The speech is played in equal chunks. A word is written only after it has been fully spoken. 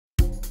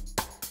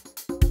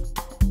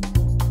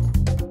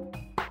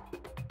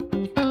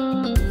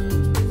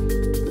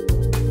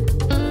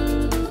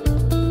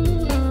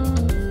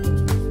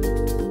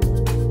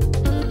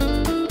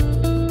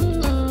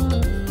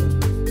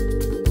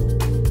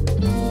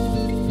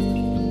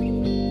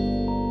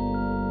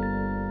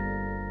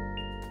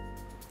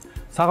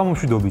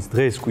საღამომშვიდობის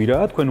დღეს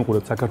კვირაა, თქვენ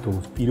უყურებთ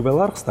საქართველოს პირველ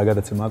არხს და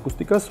გადაცემა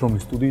აკუსტიკას,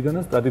 რომლის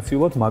სტუდიიდანაც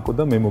ტრადიციულად მაკო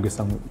და მე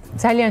მოგესალმებით.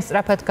 ძალიან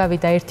სწრაფად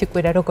გავიდა ერთი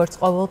კვირა როგორც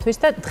ყოველთვის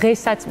და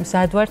დღესაც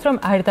მზად ვართ, რომ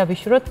არ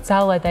დავიშუროთ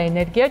ძალა და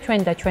ენერგია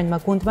ჩვენ და ჩვენმა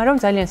გუნდმა, რომ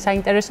ძალიან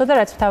საინტერესო და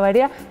რაც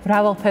მთავარია,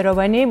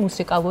 მრავალფეროვანი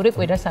მუსიკალური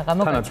კვირა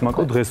საღამო გაჩვენოთ. თანაც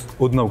მაკო დღეს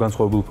ოდნავ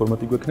განსხვავებული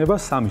ფორმატი გვექნება,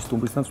 3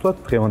 სტუმრის ნაცვლად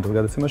დღევანდელ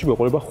გადაცემაში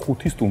გვეყოლება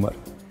 5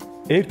 სტუმარი.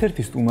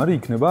 ერთ-ერთი სტუმარი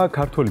იქნება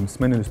ქართველი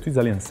მსმენელისთვის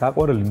ძალიან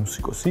საყვარელი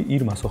მუსიკოსი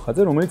ირმა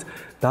სოხაძე, რომელიც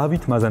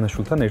დავით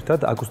მაზანაშვილთან ერთად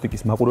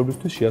აკუსტიკის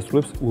მაყურებლისთვის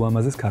შეასრულებს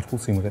ულამაზეს ქართულ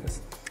სიმღერას.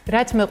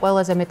 რაც მე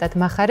ყველაზე მეტად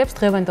მახარებს,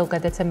 დღევანდელ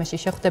გადაცემაში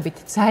შეხვდებით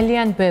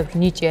ძალიან ბევრ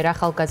ნიჭიერ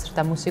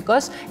ახალგაზრდა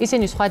მუსიკოსს.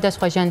 ისინი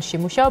სხვადასხვა ჟანრში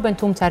მუშაობენ,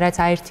 თუმცა რაც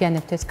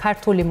აერთიანებთ ეს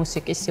ქართული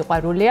მუსიკის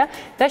სიყვარულია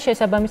და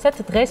შესაბამისად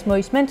დღეს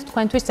მოისმენთ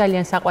თქვენთვის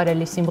ძალიან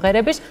საყვარელი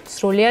სიმღერების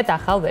სრულიად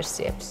ახალ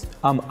ვერსიებს.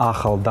 ამ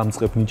ახალ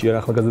დამწყებ ნიჭიერ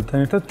ახალგაზრდთან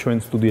ერთად ჩვენ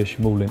სტუდიაში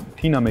მოვლენ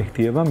თინა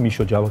მეხტიევა,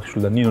 მიშო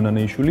ჯავახიშვილი და ნინო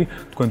ნანეიშვილი,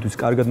 თქვენთვის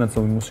კარგად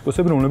ნაცნობი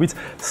მუსიკოსები, რომლებიც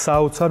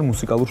საოცარ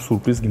მუსიკალურ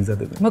სურპრიზს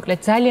გიმზადებენ. მოკლედ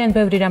ძალიან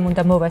ბევრი რამ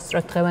უნდა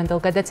მოვასწროთ დღევანდელ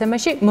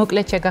გადაცემაში.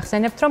 მოკლედ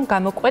შეგახსენებთ, რომ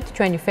გამოყვეთ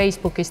ჩვენი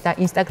Facebook-ის და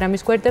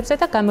Instagram-ის გვერდებზე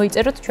და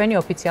გამოიწეროთ ჩვენი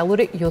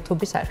ოფიციალური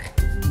YouTube-ის არხი.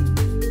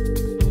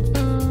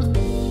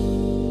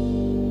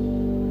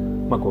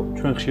 მაკო,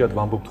 ჩვენ ხშირად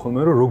ვამბობთ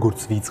ხოლმე, რომ როგორც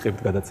ვიწყებთ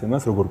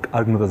გადაცემას, როგორ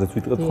კარგ ნოტაზეც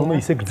ვიტყებთ ხოლმე,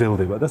 ისე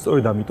გრძელდება და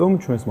სწორედ ამიტომ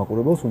ჩვენს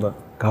მაყურებელს უნდა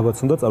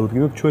გავაცნოთ და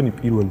წარუდგინოთ ჩვენი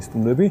პირველი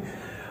სტუმრები,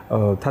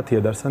 თათია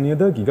დარსანია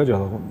და გიგა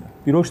ჯალაღონია.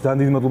 პირველში ძალიან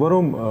დიდი მადლობა,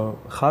 რომ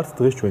ხართ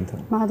დღეს ჩვენთან.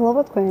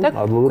 მადლობა თქვენ. და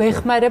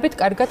გვეხმარებით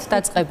კარგად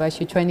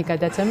დაწყებაში ჩვენი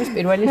გადაცემის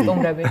პირველი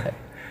სტუმრები.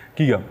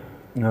 გიგა,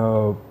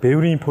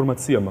 ბევრი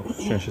ინფორმაცია მაქვს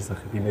შენ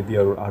შესახებ, იმედია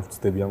რომ არ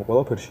ვწდები ამ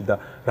ყველაფერში და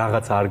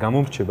რაღაცა არ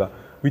გამომრჩება.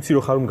 ვიცი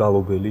რომ ხარ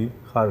მგალობელი,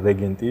 ხარ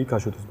რეგენტი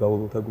ქაშოთის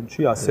მგალობელთა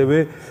გუნდში, ასევე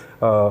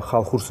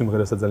ხალხურ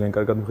სიმღერასაც ძალიან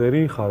კარგად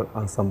მღერი, ხარ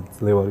ანსამბლ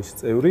ლევარის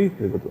წევრი.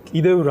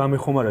 კიდევ რამე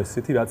ხომ არ არის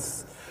ესეთი, რაც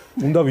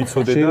უნდა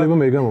ვიცოდე და შეიძლება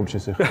მე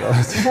გამომრჩეს ახლა.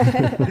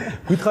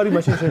 გითხარი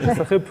მაშინ შენ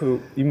შესახებ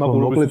იმ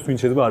მაყურებელს ვინ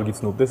შეიძლება არ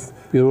გიცნობდეს.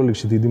 პირველ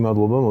რიგში დიდი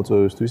მადლობა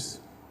მოწვევისთვის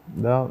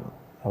და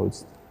რა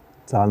ვიცი,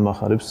 ძალიან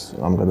მახარებს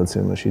ამ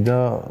გადაცემაში და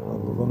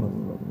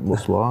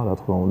მოსვლა, რა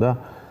თქმა უნდა.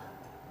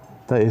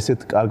 და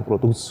ესეთ კარგ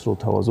პროდუქტს რო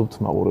თავაზობთ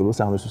მაყურებელს,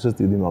 ამისთვისაც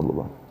დიდი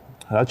მადლობა.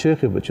 რაც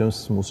შეეხება ჩემს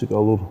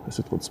მუსიკალურ,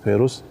 ესე ვთქვათ,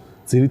 სფეროს,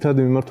 ძირითადი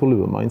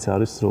მიმართულება მაინც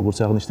არის, როგორც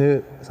აღნიშნე,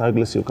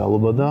 საეკლესიო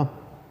გალობა და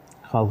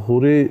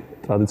ხალხური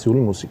ტრადიციული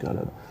მუსიკა.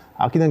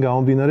 აქედან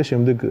გამომდინარე,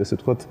 შემდეგ ესე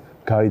ვთქვათ,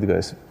 გაიდგა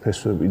ეს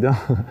ფესვები და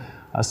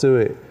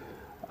ასევე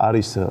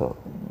არის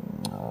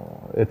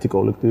ერთი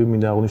კოლექტივი,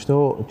 მინდა აღვნიშნო,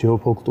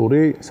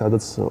 ჯეოფოლკლორი,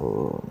 სადაც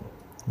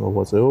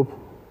მოღვაწეობ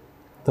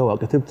და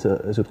ვაკეთებთ,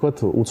 ესე ვთქვათ,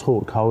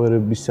 უცხოურ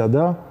ქავერებისა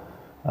და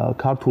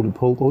ქართული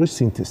ფოლკლორის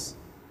სინთეზს.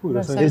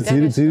 ეს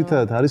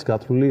ძირითადად არის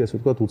გათვლილი, ესე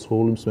ვთქვათ,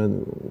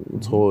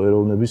 უცხო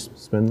ეროვნების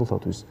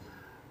მსმენელთათვის,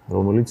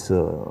 რომელიც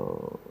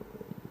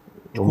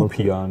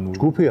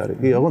ჯგუფი არის.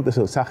 კი, აღარ ეს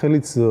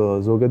სახელიც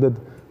ზოგადად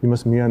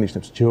იმას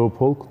მიანიშნებს,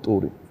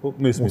 ჯეოფოლკლორი.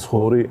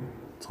 უცხოური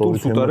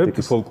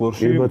თემატიკის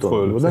ფოლკლორში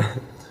უცხოელებს.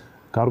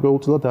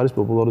 გარკვეულწილად არის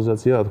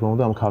პოპულარიზაცია, რა თქმა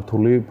უნდა, ამ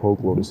ქართული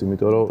ფოლკლორის,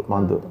 იმიტომ რომ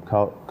მან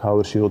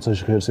ქავერში როცა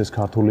ჟღერს ეს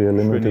ქართული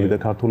ელემენტები და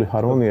ქართული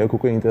ჰარმონია, აქ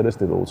უკვე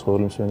ინტერესდება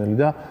უცხოელი მსმენელი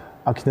და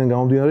აქედან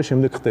გამომდინარე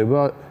შემდეგ ხდება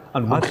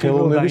ან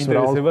ხელოვნების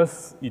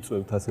მრავალებას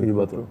იწვევთ ასე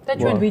ვთქვათ. და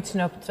ჩვენ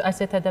ვიცნობთ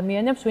ასეთ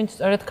ადამიანებს, ვინც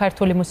სწორედ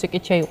ქართული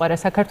მუსიკით შეიყვარა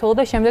საქართველოს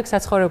და შემდეგ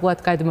საცხოვრებლად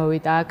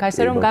გადმოვიდა აქ.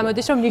 ასე რომ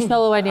გამოდის, რომ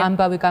მნიშვნელოვანი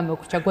ამბავი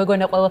გამოგრჩა.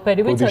 გვეგონა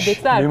ყველაფერი ვიცოდით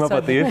და არ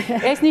ვიცოდით.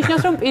 ეს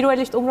ნიშნავს, რომ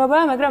პირველი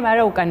სტუმრობაა, მაგრამ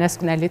არა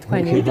უკანასკნელი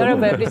თქვენი, იმიტომ რომ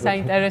ბევრი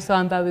საინტერესო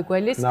ამბავი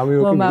გველის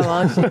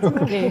მომავალში.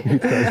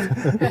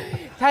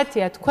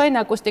 თათია, თქვენ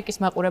აკუსტიკის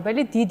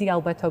მაყურებელი დიდი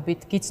ალბათობით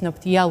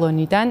გიცნობთ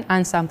იალონიდან,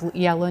 ანსამბლ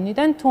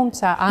იალონიდან,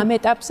 თუმცა ამ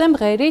ეტაპზე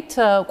მღერით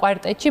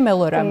კვარტეტში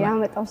მელორამა.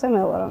 ამ ეტაპზე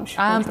მელორამში.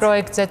 ამ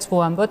პროექტზეც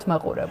ვუამბოთ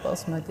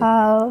მაყურებელს, მოდი.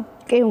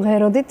 კი,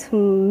 ვღეროდით,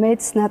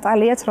 მეც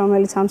ნატალიაც,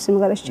 რომელიც ამ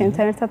სიმღერას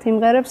ჩემთან ერთად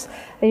იმღერებს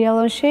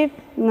იალონში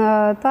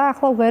და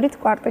ახლა ვღერით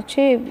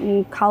კვარტეტში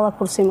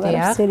ქალაქურ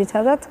სიმღერებს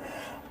ძირითადად.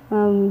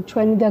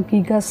 ჩვენი და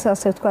გიგას,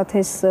 ასე ვთქვათ,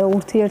 ეს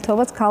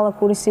ურთიერთობაც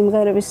ქალაქური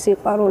სიმღერების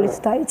სიყვარულით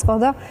დაიწყო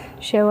და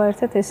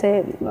შევაერთეთ ესე,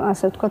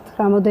 ასე ვთქვათ,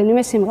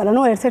 რამოდენიმე სიმღერა.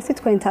 ნუ ერთ-ერთი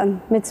თქვენთან.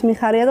 მეც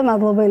მიხარია და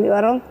მადლობელი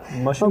ვარ, რომ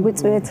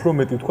მოგვიწვიეთ. უფრო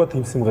მეტი ვთქვათ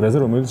იმ სიმღერაზე,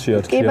 რომელიც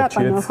შეარჩიეთ. კი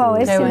ბატონო, ხო,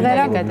 ეს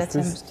სიმღერა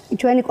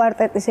ჩვენი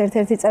კვარტეტის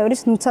ერთ-ერთი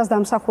წევრის ნუცას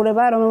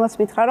დამსახურებაა, რომელმაც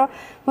მითხრა, რომ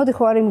მოდი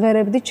ხო არ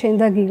იმღერებდით ჩვენ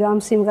და გიგა ამ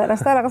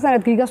სიმღერას და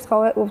რაღაცნაირად გიგას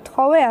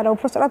ვთხოვე, არა,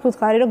 უფრო სწორად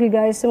ვუთხარი, რომ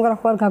გიგა ეს სიმღერა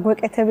ხო არ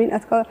გაგვეკეთებინა,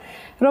 თქო,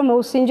 რომ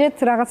მოусინჯეთ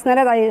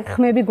რაღაცნაირად აი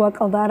ხმები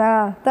გვაკლდა რა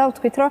და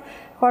ვთქვით რომ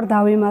ხო არ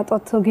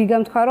დავიმატოთ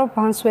გიგამ თქვა რომ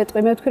ბანს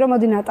ვეტყვი მე ვთქვი რომ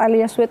მოდი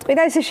ნატალიას ვეტყვი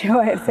და ისე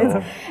შევაერთეთ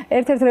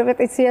ერთ-ერთ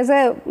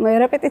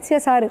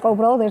რეპეტიციას არ იყო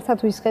უბრალოდ ერთად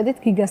ვისხედით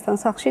გიგასთან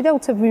სახლში და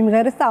უცებ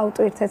ვიმღერეთ და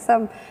ავტვირთეთ და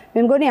მე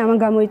მგონი ამან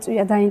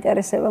გამოიწვია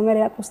დაინტერესება მე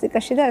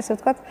აკუსტიკაში და ესე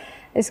ვთქვათ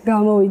ეს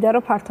გამოვიდა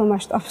რომ ფართო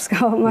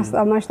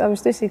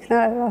მასშტაბისთვის იქნა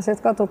ასე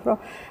ვთქვათ უფრო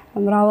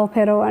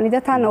მრავალფეროვანი და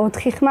თან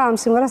 4 ხმა ამ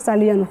სიმღერას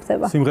ძალიან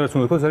უხდება. სიმღერაც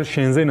უნდა თქვა, ეს არის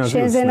შენზე ნაზი ოცნება.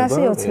 შენზე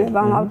ნაზი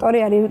ოცნება. ავტორი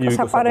არის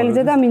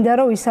ი.საყვარელიძე და მინდა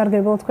რომ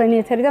ვისარგებლო თქვენი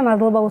ეთერი და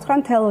მადლობა უთხრა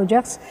მთელ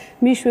ოჯახს,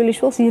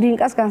 მიშვილიშვილს,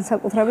 ირინკას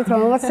განსაკუთრებით,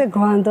 რომელსაც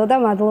გვანდო და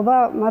მადლობა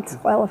მათ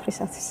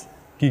ყველაფრისათვის.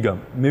 გიგა,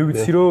 მე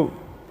ვიცი რომ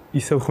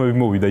ისევ ხმები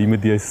მოვიდა,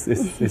 იმედია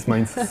ეს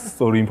მაინც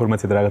სწორი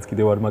ინფორმაცია და რაღაც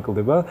კიდევ არ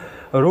მაკლდება,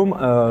 რომ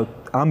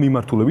ამ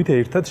მიმართულებით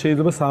ერთად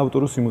შეიძლება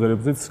საავტორო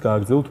სიმღერებზეც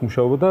გააგრძელოთ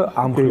მუშაობა და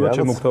ამ ხრივად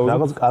შემოგთავაზოთ.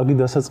 რაღაც კარგი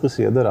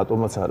დასაწყისია და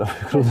რატომაც არა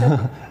ვფიქრობ და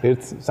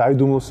ერთ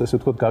საიდუმლოს ესე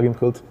ვთქვათ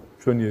გაგიმხელთ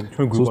ჩვენ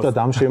გვიყვარს. ზუსტად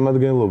ამ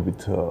შემადგენლობით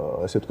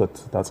ესე ვთქვათ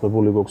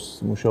დაწყებული გვაქვს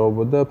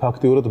მუშაობა და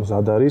ფაქტიურად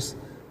მზად არის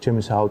ჩემი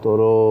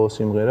საავტორო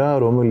სიმღერა,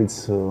 რომელიც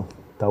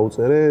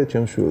დაუწერე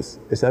ჩემს შვილს.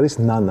 ეს არის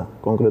ნანა,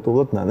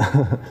 კონკრეტულად ნანა.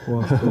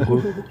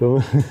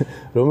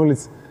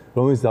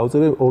 რომელიც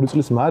დაუწერე 2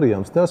 წლის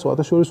მარიამს და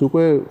სხვათა შორის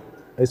უკვე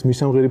ეს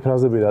მისამღერი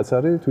ფრაზები რაც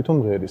არის, თვითონ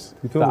მღერის.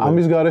 და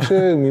ამის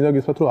გარეშე მინდა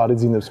გითხრათ რომ არ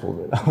იძინებს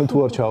ხოლმე რა. თუ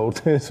არ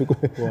ჩააურთე ეს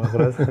უკვე.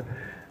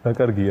 რა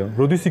კარგია.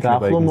 როდის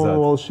იქნება იგი მზად?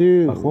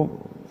 ახლა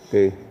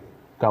კი,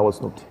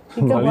 გავაცნობთ.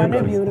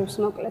 გიგავანებიურებს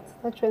მოკლედ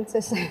და ჩვენც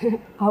ეს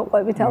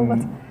ავყვებით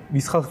ალბათ.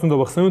 ის ხალხს უნდა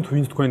ვახსენოთ,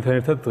 ვინც თქვენთან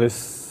ერთად დღეს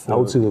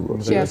აუცილებლად.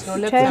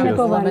 ჩემი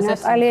მეგობარი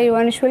ნატალია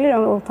ივანიშვილი,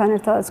 რომელთან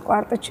ერთადაც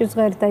კვარტეტში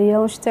ჟღერთ და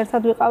იელონშიც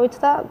ერთად ვიყავით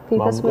და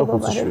გიგას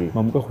მეგობარი.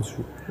 მამუკა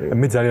ხუციშვილი.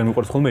 მე ძალიან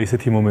მიყვარს ხოლმე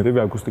ესეთი მომენტები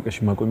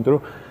აკუსტიკაში მაქვს, იმიტომ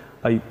რომ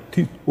აი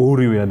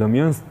ორივე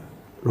ადამიანს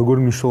როგორ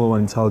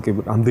მნიშვნელოვანი ცალკე,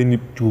 ამდენი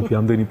ჯგუფი,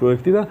 ამდენი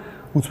პროექტი და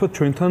უცბად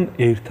ჩვენთან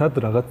ერთად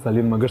რაღაც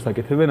ძალიან მაგარს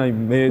აკეთებენ. აი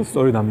მე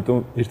სწორედ ამიტომ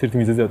ერთ-ერთი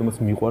მიზეზი რატომაც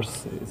მიყვარს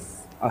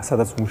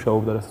სადაც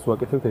მუშაობ და რასაც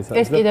ვაკეთებ ეს არის.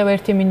 ეს კიდევ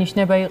ერთი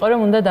მინიშნება იყო, რომ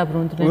უნდა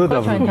დაბრუნდნენ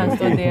ჩვენთან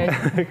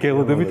სტუდიაში.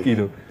 გელოდებით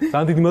კიდევ.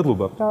 ძალიან დიდი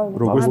მადლობა.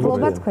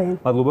 მადლობა თქვენ.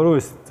 მადლობა რომ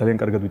ეს ძალიან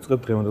კარგად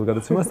ვიწყებთ დღევანდელ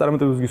გადაცემას.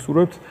 წარმატებებს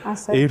გისურვებთ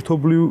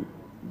ერთობლივ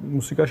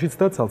მუსიკაშიც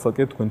და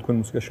ცალ-ცალკე თქვენ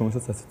მუსიკაში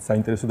რომელსაც ასეთ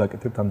საინტერესო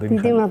დაკეთებთ ამდენი ხანი.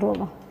 დიდი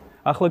მადლობა.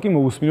 ახლა კი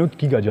მოვუსმინოთ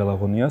გიგა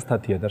ჯალაღონიას,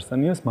 თათია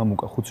დარსანიას,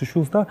 მამუკა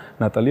ხუციშვილს და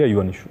ნატალია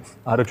ივანიშვილს.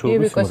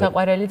 არაჩვეულებრივი სიმღერა.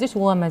 ი.საყვარელიძის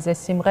ულამაზეს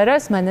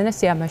სიმღერას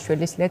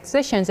მამუკაშვილის ლექსზე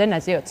შენზე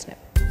ნაზი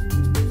ოცნება.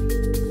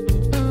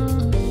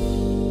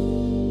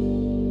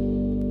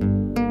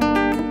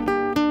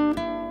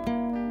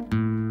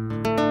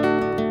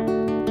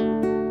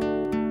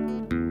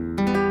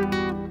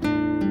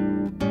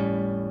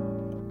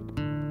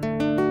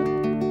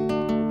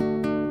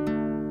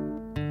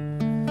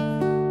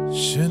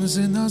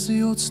 შენზე ნაზი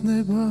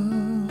ოცნება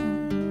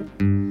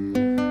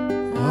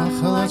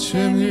ახლა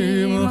ჩემი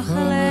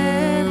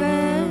მხლებელი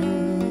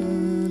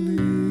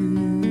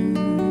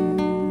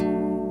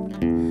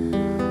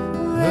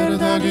ვერ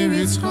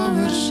დაგივიწყა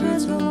ვერ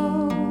შეძლო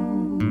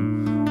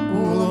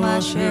ულმა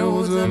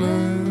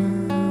შეუძლებელი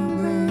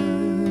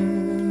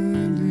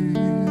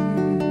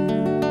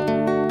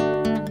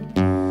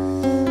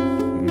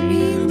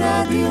მინდა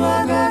დილა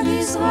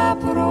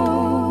გაგისღაფრო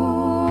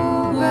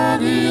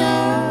გაგია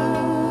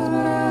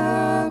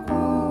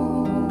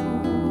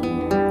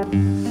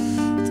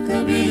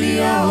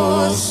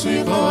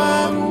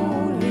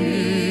სიყვარული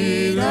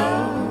და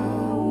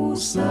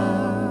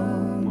უსამანო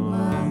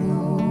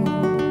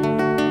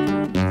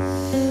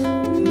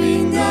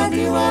მინდა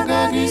დილა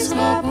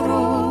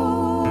გაგისღაფრო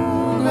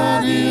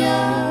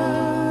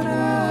გაგიარაკო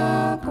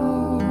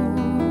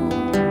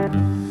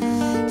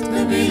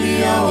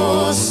თბილია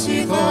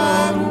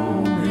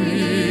სიყვარული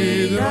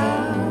და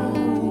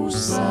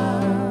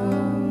უსამანო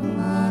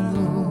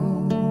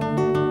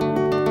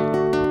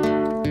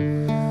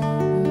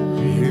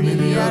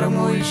არ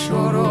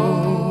მოიშორო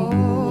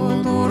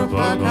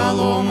დურბა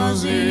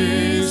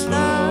გალომაზის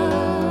და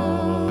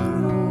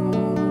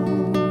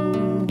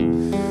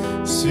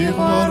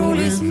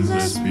სიყვარულის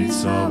მზეს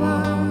ვიცავა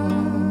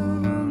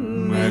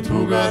მე თუ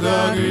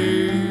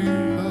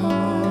გადაგიხარო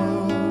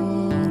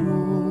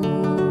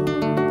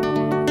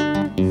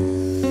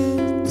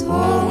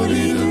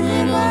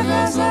თოვლიდნელა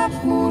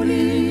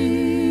გაზაფხული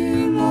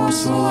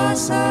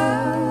მოსვლასა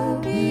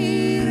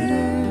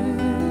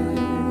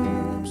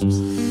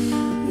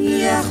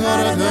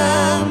ხარდა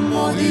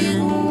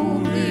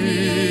მოდიული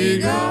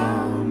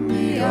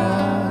გამიაბარიმე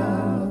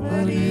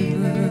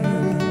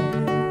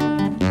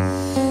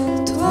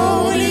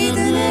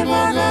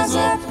თოვლიდნება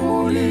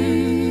გაზაფხული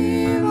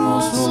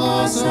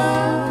მოსვლასაპირებს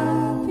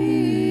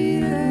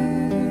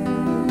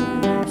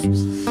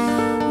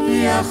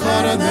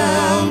ხარდა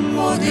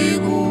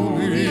მოდიული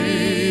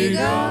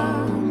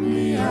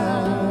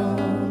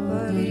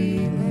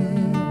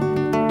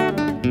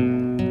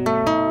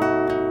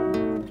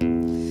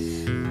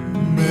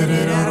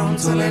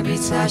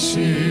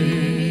ძლებიცაში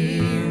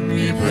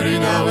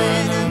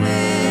მიფრინავენ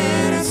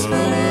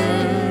მერცხლება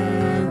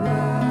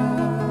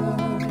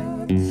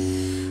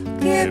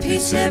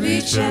გეფიცები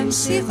ჩემს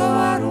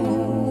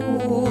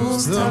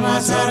სიყვარულს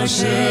თმაც არ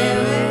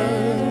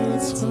შევეწყლება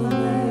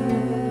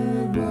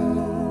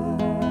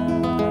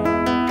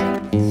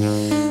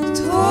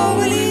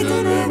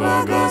თოვლიდნება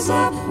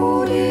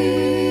გაზაფხული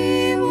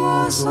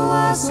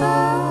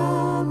მოსვლასაპირებს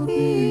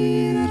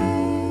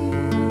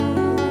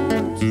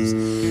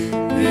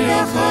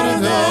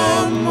ხარდა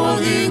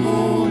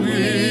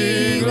მოდებული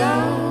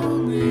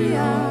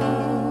გამია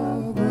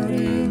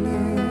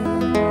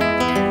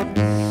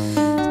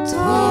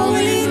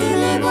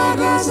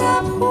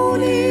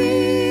გაზაფხული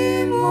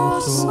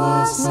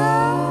მოსვლას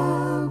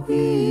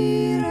აგვირებს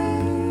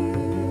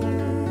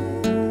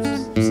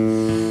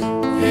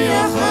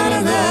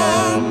იახარდა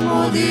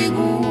მოდი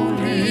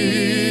გული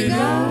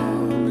და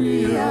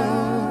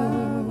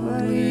მიავრილე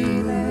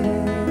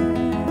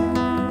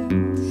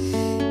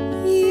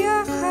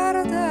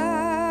იახარდა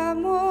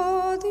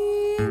მოდი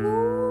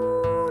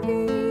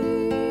გული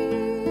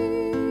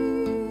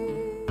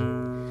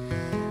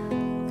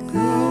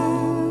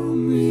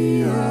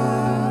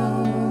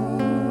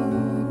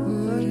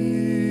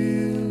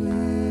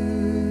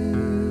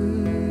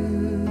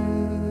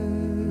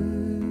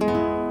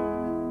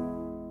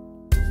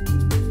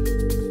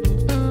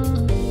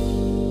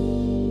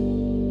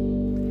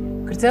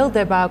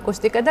გრძელდება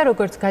აკუსტიკა და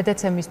როგორც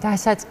გადაცემის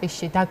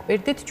დასაწყისში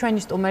დაგპირდით, ჩვენი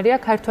სტუმარია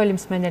ქართველი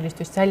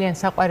მსმენელისთვის ძალიან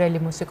საყვარელი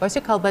მუსიკოსი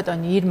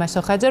ქალბატონი ირმა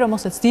სოხაძე,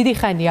 რომელსაც დიდი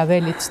ხანია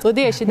ველით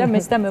სტუდიაში და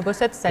მეც და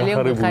მეგოსაც ძალიან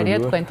მიხარია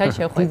თქვენთან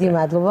შეხვედრა. დიდი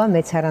მადლობა,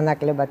 მეც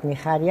არანაკლებად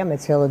მიხარია,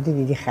 მეც ველოდი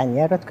დიდი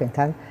ხანია რომ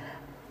თქვენთან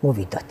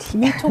მოვიდოთ.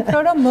 მით უფრო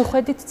რომ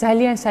მოხვედით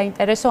ძალიან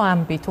საინტერესო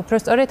ამბით, უფრო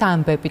სწორედ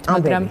ამბებით,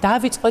 მაგრამ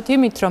დავიწყოთ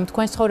იმით, რომ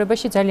თქვენ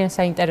ცხოვრებაში ძალიან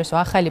საინტერესო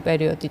ახალი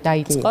პერიოდი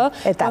დაიწყო,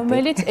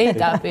 რომელიც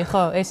ეტაპი,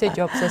 ხო, ესე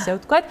ჯობს ესე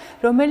ვთქვათ,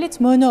 რომელიც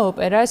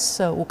მონოოპერას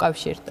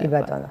უკავშირდება. კი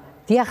ბატონო.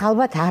 დიახ,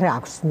 ალბათ არ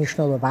აქვს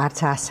მნიშვნელობა არც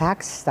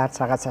ასაკს, არც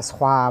რაღაცა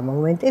სხვა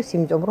მომენტებს,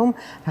 იმიტომ რომ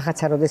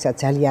რაღაცა როდესაც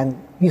ძალიან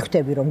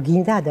მიხვდები რომ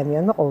გინდა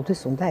ადამიანმა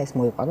ყოველთვის უნდა ეს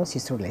მოიყვანოს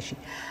სისრულეში.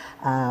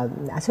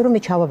 ასე რომ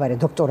მე ჩავაბარე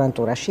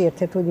დოქტორანტურაში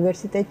ერთ-ერთ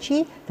უნივერსიტეტში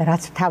და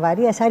რაც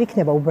თავარია, ეს არ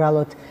იქნება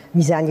უბრალოდ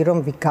მიზანი რომ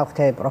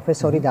გავხდე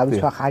პროფესორი,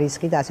 დავიცვა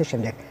ხარისხი და ასე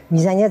შემდეგ.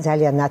 მიზანია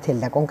ძალიან ნათელი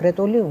და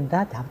კონკრეტული, უნდა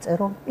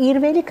დავწერო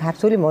პირველი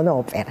ქართული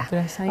მონოოპერა.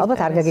 ალბათ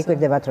არ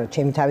გაგიკვირდებათ რომ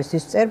ჩემი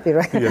თავისთვის წერ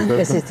პირველ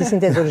ეს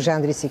სინთეზური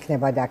ჟანრის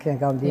იქნება და აქედან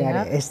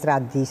გამომდინარე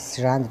ესტრადის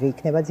ჟანრი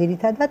იქნება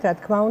ძირითადად, რა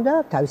თქმა უნდა,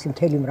 თავისი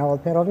მთელი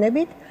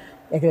მრავალფეროვნებით.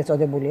 ეგრეთ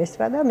წოდებული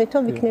ესტრადა, მე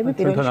თვითონ ვიქნები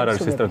პირველი თქვენთან არ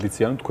არის ეს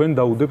ტრადიცია, თქვენ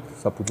დაუდებთ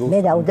საფუძველს. მე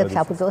დავუდებ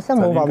საფუძველს და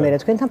მოვალ მე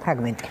თქვენთან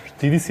ფრაგმენტებით.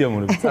 დიდი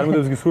სიამოვნებით.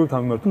 წარმოდებს გისურვებთ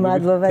ამ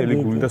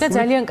მიმართულებით. და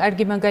ძალიან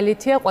კარგი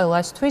მაგალითია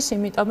ყველასთვის,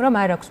 იმიტომ რომ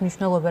არ აქვს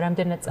მნიშვნელობა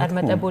რამდენად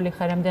წარმატებული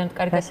ხარ, რამდენად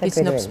კარგად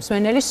გიცნობს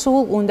მსმენელი,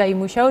 სულ უნდა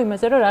იმუშაო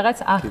იმაზე, რომ რაღაც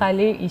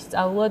ახალი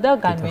ისწავლო და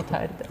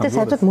განვითარდე. და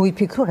საერთოდ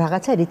მოიფიქრო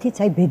რაღაცა, რითიც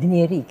აი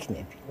ბედნიერი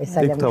იქნები. ეს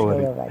ძალიან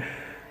მნიშვნელოვანია.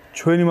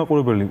 ჩვენი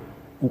მაყურებელი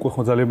უკვე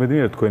ხო ძალიან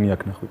ბედნიერია თქვენი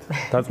აქ ნახვით.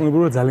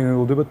 დარწმუნებული ვარ ძალიან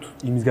ელოდება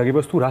იმის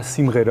გაგებას თუ რა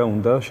სიმღერა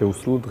უნდა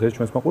შეუსრულოთ დღეს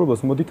ჩვენს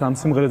მაყურებელს. მოდით ამ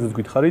სიმღერაზეც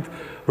გითხარით,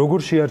 როგორ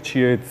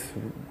შეარჩიეთ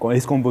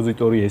ეს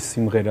კომპოზიტორი, ეს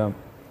სიმღერა?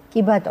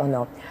 კი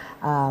ბატონო.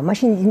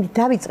 მაშინ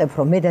დავიწყებ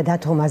რომ მე და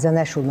დათო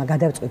მაზანაშვილმა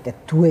გადავწყვიტეთ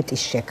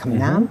დუეტის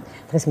შექმნა.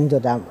 დღეს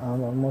მინდოდა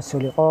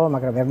მოსულიყო,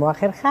 მაგრამ ვერ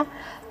მოახერხა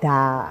და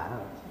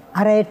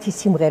არაერთი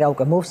სიმღერა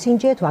უკვე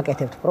მოვსინჯეთ,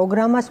 ვაკეთებთ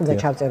პროგრამას, უნდა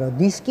ჩავწერო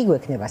დისკი,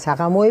 გვექნება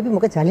საღამოები,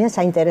 მოკლედ ძალიან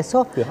საინტერესო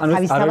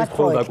თავისთავად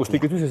პროექტი.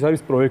 აკუსტიკისთვის ეს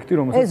არის პროექტი,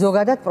 რომელსაც ეს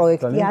ზოგადად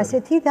პროექტი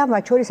ასეთი და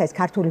მათ შორის ეს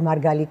ქართული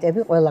მარგალიტები,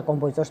 ყველა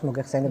კომპოზიტორს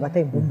მოგეხსენებათ და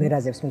იმ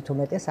ბუმბერაზებს მით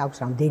უმეტეს აქვს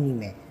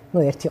რამდენიმე. ნუ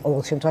ერთი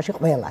ყოველ შემთხვევაში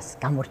ყველას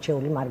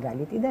გამორჩეული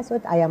მარგალიტი და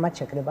ესეთ აი ამათ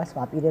შეკრებას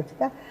ვაპირებთ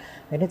და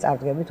მე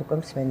წარდგებით უკვე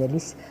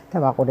მსმენელის და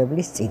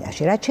მაყურებლის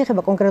წინაშე. რაც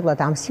შეეხება კონკრეტულად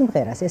ამ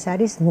სიმღერას, ეს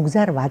არის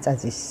ნუგზარ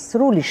ვაწაძის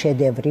სრული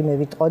შედევრი, მე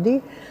ვიტყოდი.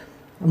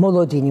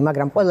 მოლოდინი,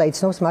 მაგრამ ყველა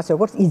იცნობს მას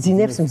როგორც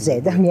იძინებს მზე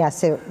და მე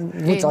ასე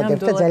ვუწოდებ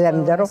და ძალიან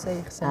მინდა რომ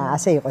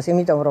ასე იყოს,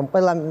 იმიტომ რომ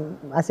ყველა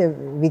ასე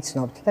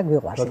ვიცნობთ და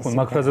გვიყვარს ეს.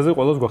 მაგ ფრაზაზე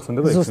ყველას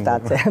გვახსენდება ეს.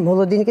 ზუსტად.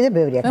 მოლოდინი კიდე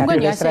ბევრია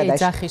ქართულ ესტრადაში.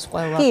 ასე ეძახის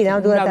ყველა. კი,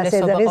 ნამდვილად ასე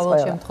ეძახის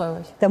ყველა.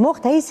 და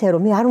მოხდა ისე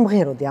რომ მე არ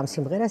უმღეროდი ამ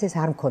სიმღერას, ეს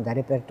არ მქონდა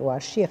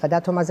რეპერტუარში. ეხლა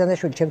დათო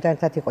მაზანაშვილი ჩემთან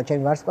ერთად იყო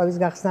ჩემი ვარსკვლავის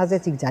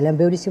გახსნაზეც, იქ ძალიან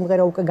ბევრი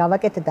სიმღერა უკვე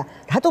გავაკეთე და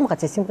რატომღაც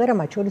ეს სიმღერა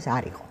მათ შორის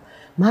არ იყო.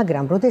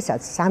 მაგრამ როდესაც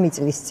 3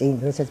 წლის წინ,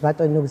 როდესაც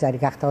ბატონი ნუგზარი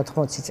გახდა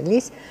 80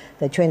 წლის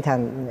და ჩვენთან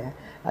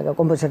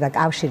კომპოზიტორთა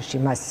კავშირში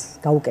მას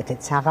გაუკეთეთ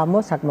საღამო,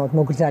 საკმაოდ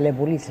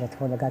მოგრძალებული, ის რა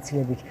თქმა უნდა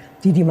გაცილებით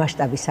დიდი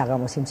მასშტაბის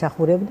საღამოს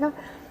იმსახურებდა,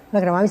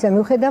 მაგრამ ამისა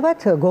მიუხედავად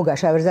გოგა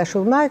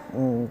შავერზაშვილმა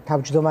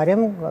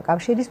თავმჯდომარემ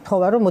კავშირის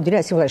თხოვა რომ მოდი რა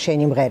ეს სიმღერა შენ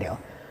იმღერეო.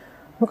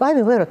 ну кай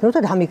მივღეროთ, ნუ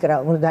და დამიკრა,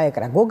 უნდა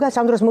დაეკრა. გოგა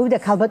სამდროს მოვიდა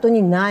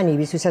ქალბატონი ნანი,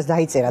 ვისაც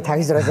დაიწერა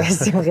თავის დროზე ეს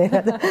სიმღერა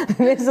და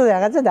მე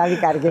რაღაცა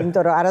დავიკარგე,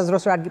 იმიტომ რომ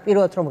არასდროს არ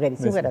პირველად რომ მღერი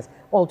სიმღერას,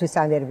 ყოველთვის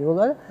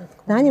ანერვიულო და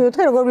ნანი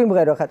მივთხე როგორ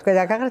ვიმღერო ხა, თქვენ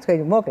აკაღრეთ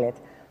თქვენი მოკლედ.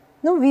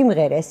 ну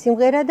ვიმღერე ეს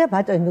სიმღერა და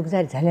ბატონი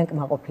ნუგზარი ძალიან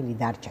კმაყოფილი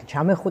დარჩა.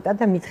 ჩამეხუტა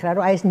და მითხრა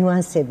რომ აი ეს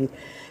ნუანსები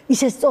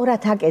ისე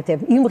სწორად აკეთებ,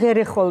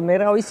 იმღერე ხოლმე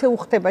რა, ისე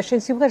უხდება შენ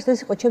სიმღერას, ეს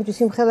იყო ჩემთვის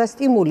იმხელა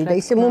სტიმული და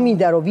ისე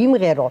მომინდა რომ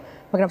ვიმღერო,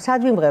 მაგრამ სად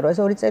ვიმღერო, ეს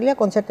 2 წელია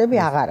კონცერტები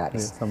აღარ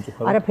არის.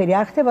 არაფერი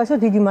არ ხდება, ასო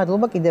დიდი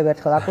მადლობა კიდევ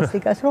ერთხელ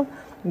აკუსტიკას, რომ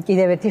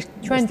კიდევ ერთი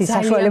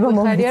საშუალება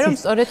მომიწია, რომ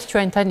სწორედ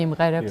ჩვენთან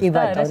იმღერებთ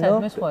და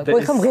სადმე სხვა.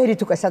 ოი ხომ ღერით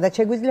უკვე სადაც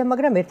შეგვიძლია,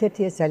 მაგრამ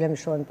ერთ-ერთი ეს ძალიან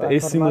მნიშვნელოვანი პლატფორმა.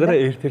 ეს სიმღერა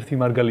ერთ-ერთი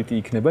მარგალიტი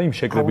იქნება იმ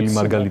შეკრებილი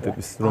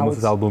მარგალიტების,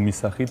 რომელსაც ალბომის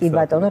სახით. კი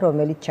ბატონო,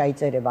 რომელიც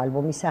ჩაიწერება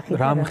ალბომის სახით.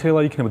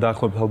 რამხელა იქნება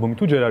დაახლოებით ალბომი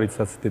თუ ჯერ არის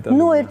საცდეტალი?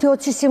 ну ერთი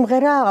 20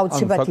 სიმღერა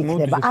აუცილებლად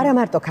იქნება. არა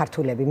მარტო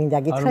ქართულები, მინდა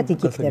გითხრათ,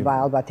 იქ იქნება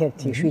ალბათ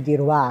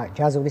 1-7-8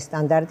 ჯაზური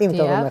სტანდარტი,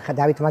 იმიტომ რომ ხა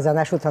დავით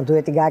მაზანაშვილთან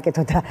დუეტი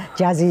გააკეთო და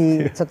ჯაზი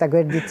ცოტა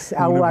გვერდით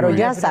აუარო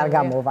ჯაზს არ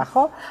გამოვა,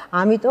 ხო?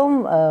 ამიტომ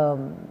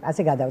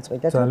ასე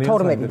გადავწყვიტეთ,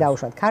 12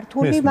 დავუშვათ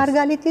ქართული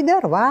მარგალიტი და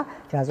 8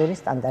 ჯაზური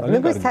სტანდარტი.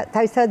 მეგონს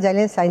თავისთავად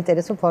ძალიან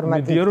საინტერესო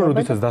ფორმატი. მედია რომ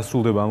როდესაც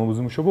დასრულდება ამ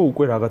მოზმუშობა,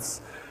 უკვე რაღაც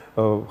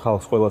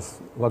ხალხს ყველას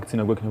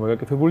ვაქცინა გვექნება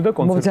გაკეთებული და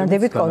კონცერტი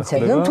მოგზანდებით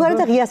კონცერტი. ნუ თუ არა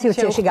და ღია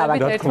სივრცეში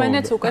გავაკეთებთ.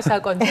 ერთმანეთს უკვე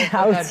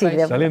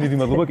საკონცერტო. ძალიან დიდი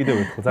მადლობა კიდევ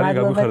ერთხელ. ძალიან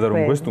გაგვიხარდა რომ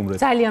გვესტუმრეთ.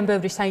 ძალიან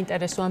ბევრი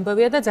საინტერესო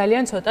ამბავია და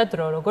ძალიან ცოტა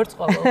დრო, როგორც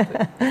ყოველთვის.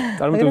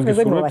 წარმატებით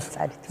გისურვებთ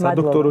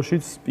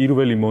სადოქტოროშიც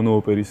პირველი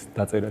მონოოპერის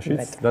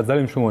დაწერაშიც და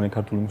ძალიან მნიშვნელოვანი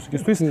ქართული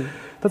მუსიკისთვის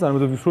და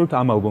წარმატებით გისურვებთ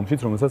ამ ალბომშიც,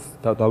 რომელსაც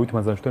დავით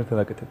მაზანაშვილთან ერთად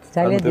აკეთებთ.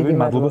 ძალიან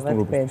მადლობა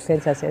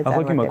სტუმრობისთვის.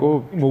 ახლა მაკო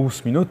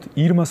მოვუსმინოთ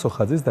ირმა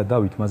სოხაძეს და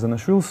დავით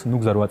მაზანაშვილს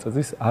ნუგზარ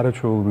ვაწაძის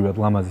არაჩვეულებრივად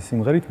ლამაზი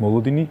სიმღერით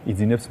მოლოდინი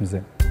იძინებს მზე.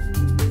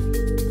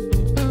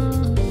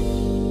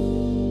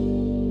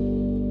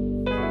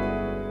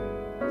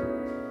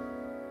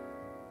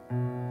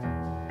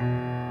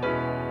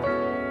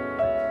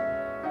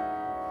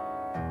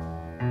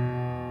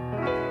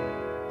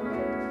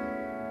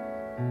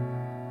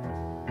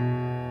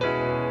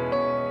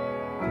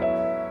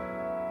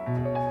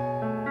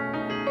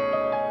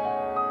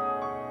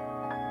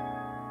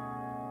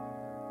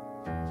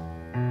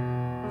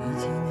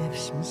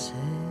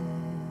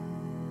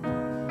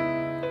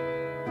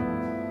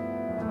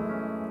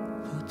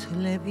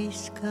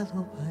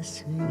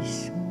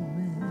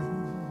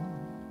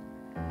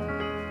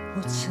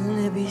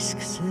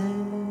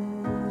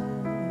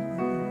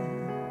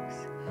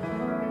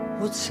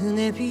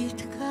 ოცნებით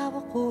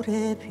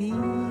გავყურებისე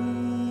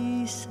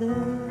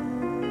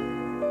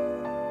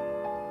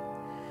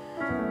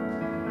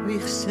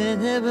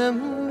ვიხსენებ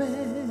მე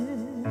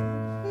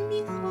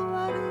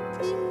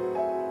მიყვარდი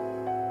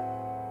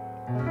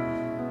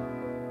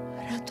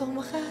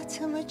რატომღაც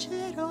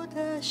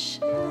მეჭეროდა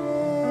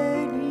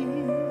შენი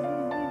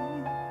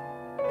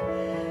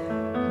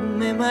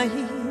მე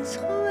მაინც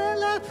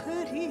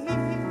ყველაფრის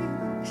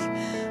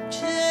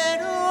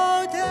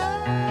მჭეროდა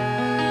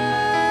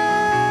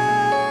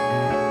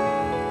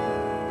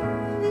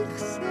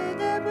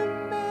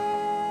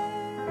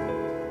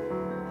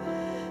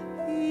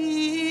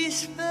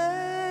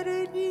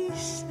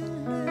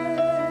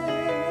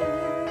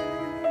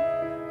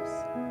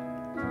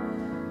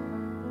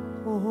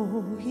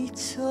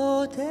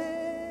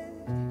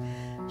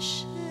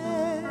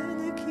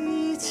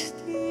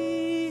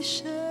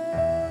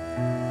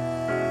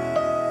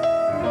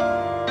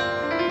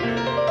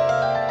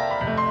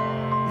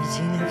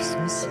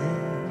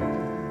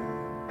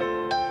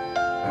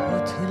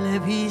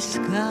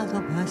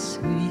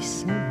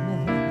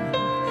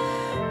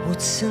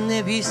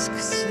ოცნების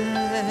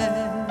ქსებს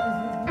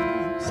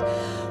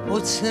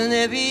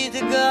ოცნებით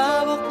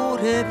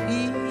გავყურებისე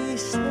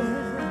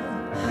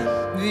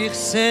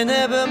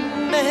ვიხსენებ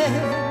მე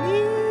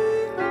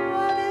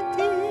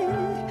მიყვარდი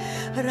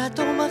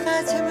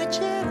რატომღაც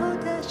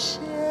მეჭეროდა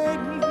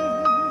შენი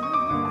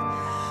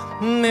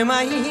მე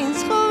მაინც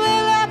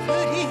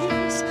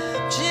ყველაფრის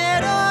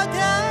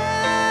მჭეროდა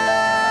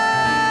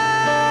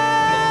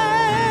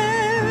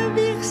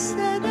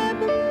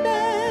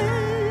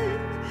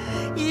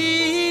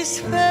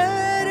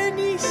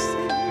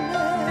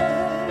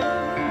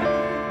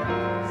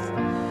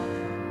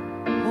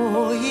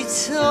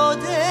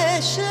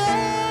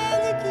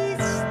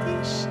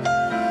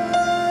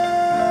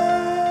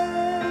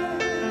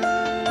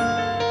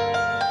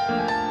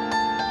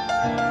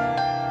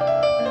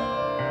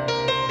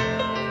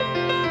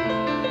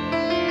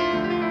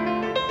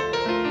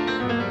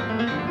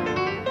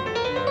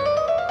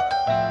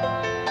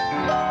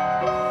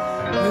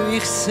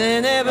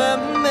ვიხსენებ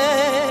მე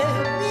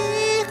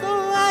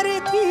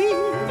მიყვარდი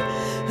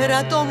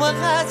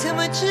რატომღაც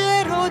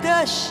მეჭეროდა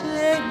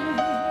შენი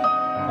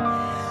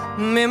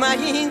მე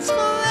მაინც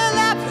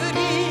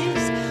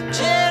ყველაფრის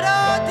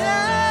მჭეროდა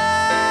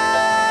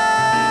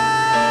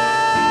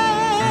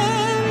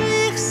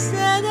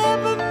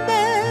ვიხსენებ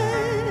მე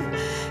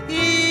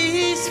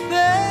ის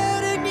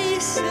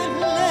ფერნის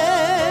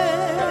ლებს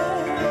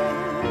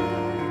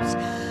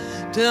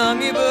და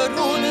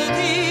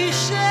მიბრუნდი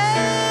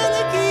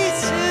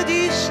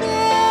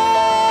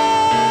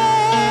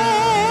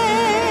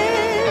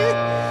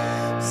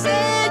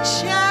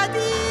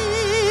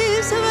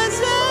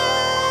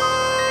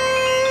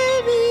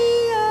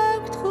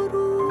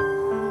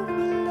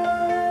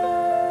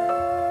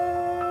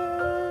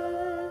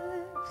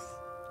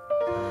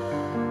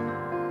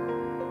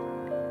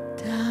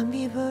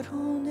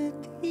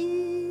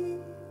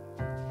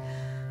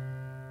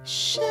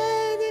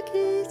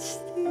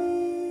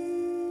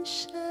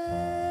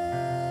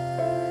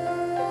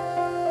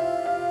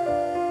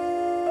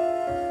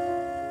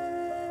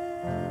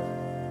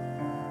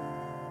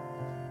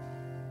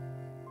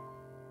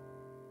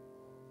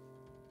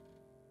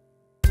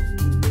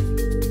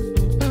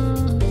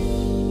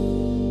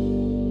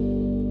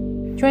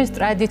ჩვენს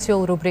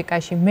ტრადიციულ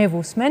რუბრიკაში მე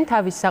ვუსმენ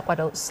თავის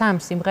საყვარელ 3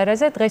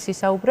 სიმღერაზე. დღეს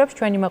ისაუბრებს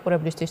ჩვენი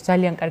მაყურებლისთვის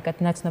ძალიან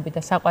კარგად ნაცნობი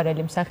და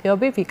საყვარელი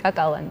მსახიობი ვიკა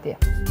კალანდია.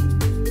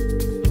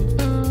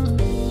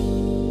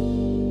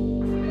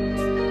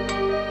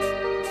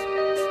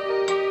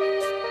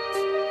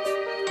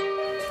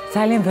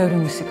 ძალიან ბევრი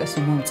მუსიკოსი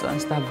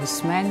მომწონს და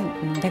ვუსმენ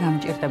და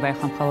გამჭირდება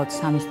ახლა მხოლოდ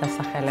 3-ის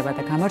დასახელება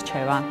და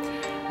გამორჩევა.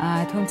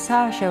 თუმცა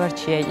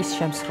შევარჩიე ის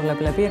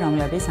შემსრულებლები,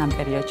 რომლებიც ამ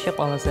პერიოდში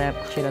ყველაზე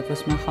ხშირად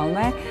ვუსმენ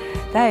ხოლმე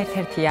და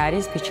ერთ-ერთი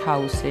არის Beach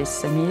House-ის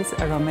მის,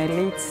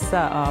 რომელიც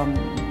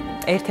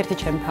ერთ-ერთი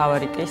ჩემი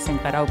ფავორიტი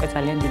სიმღერა უკვე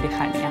ძალიან დიდი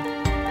ხანია.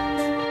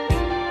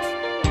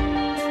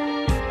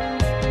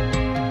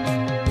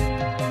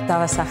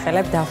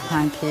 დავასახელებ Daft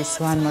Punk-ის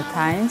One More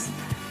Times,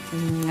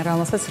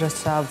 რომელსაც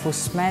როცა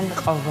ვუსმენ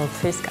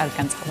ყოველთვის კარგ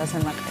განწყობას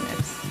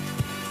ემაყენებს.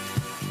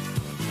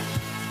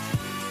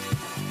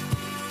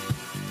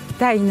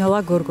 და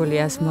ინოლა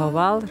გორგოლიას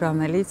მოვალ,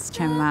 რომელიც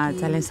ჩემმა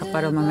ძალიან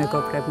საყვარელმა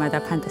მეგობრებმა და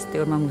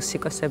ფანტასტიურმა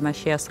მუსიკოსებმა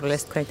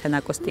შეასრულეს თქვენთან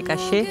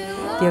აკუსტიკაში,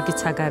 გიორგი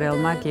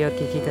ცაგარელმა,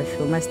 გიორგი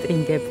გიგაშვილმა,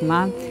 სტრინგებმა,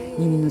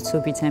 ნინი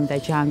ნუცუბიძემ და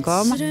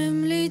ჯანგომ.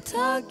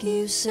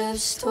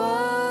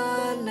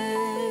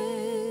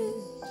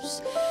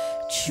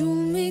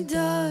 ჩუმი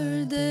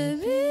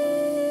დარდები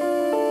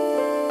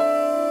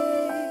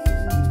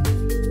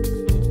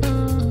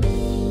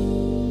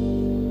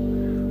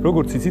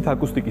როგორც იცით,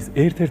 აკუსტიკის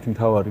ერთ-ერთი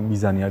მთავარი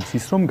მიზანი არის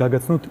ის, რომ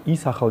გაგაცნოთ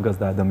ის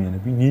ახალგაზრდა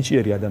ადამიანები,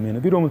 ნიჭიერი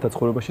ადამიანები, რომელთა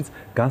ცხოვრებაშიც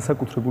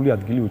განსაკუთრებული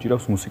ადგილი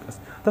უჭირავს მუსიკას.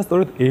 და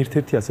სწორედ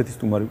ერთ-ერთი ასეთი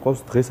სტუმარი გვყავს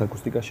დღეს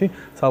აკუსტიკაში,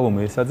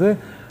 სალომე ესაძე,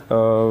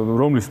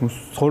 რომლის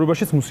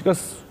ცხოვრებაშიც მუსიკას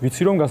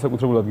ვიცი, რომ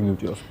განსაკუთრებული ადგილი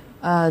უჭირავს.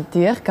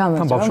 დიახ,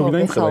 გამარჯობა.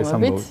 ბავშვობიდან იწყება ეს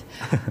ამბავი.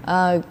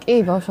 კი,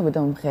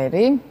 ბავშვობიდან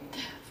მღერი.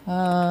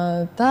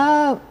 და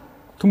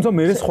თუმცა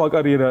მე სხვა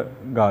კარიერა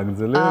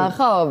გააგრძელე.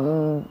 ხო,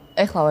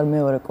 ეხლა ვარ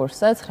მეორე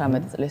კურსზე,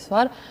 19 წლის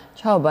ვარ.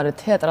 ჩავაბარე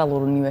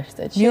თეატრალურ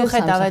უნივერსიტეტში.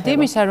 მიუხედავად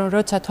იმისა, რომ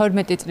როცა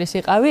 12 წლის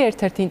იყავი,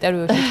 ერთ-ერთ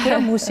ინტერვიუში თქვი,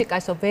 რომ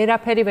მუსიკასო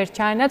ვერაფერი ვერ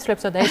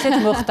ჩაანაცვლებსო და ესეც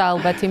მოხდა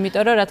ალბათ,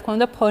 იმიტომ რომ რა თქმა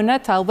უნდა,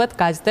 ფონად ალბათ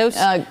გაზდევს.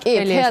 კი,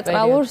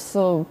 თეატრალურს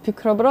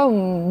ვფიქრობ, რომ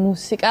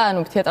მუსიკა,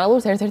 ანუ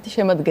თეატრალურს ერთ-ერთი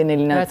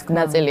შემადგენელი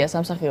ნაწილია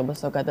სამსახიობოს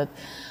ზოგადად.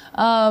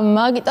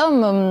 მაგიტომ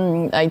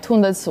აი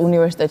თუნდაც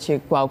უნივერსიტეტში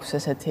გვაქვს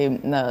ესეთი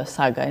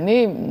საგანი,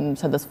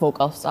 სადაც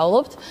ვოკალს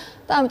სწავლობთ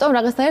და ამიტომ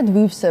რაღაცნაირად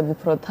ვივსებ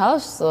უფრო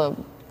თავს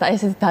და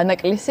ესეთი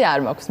დანაკლისი არ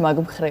მაქვს მაგ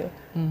მხრივ.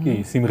 კი,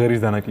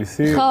 სიმღერის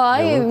დანაკლისი. ხო,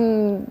 აი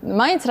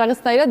მაინც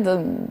რაღაცნაირად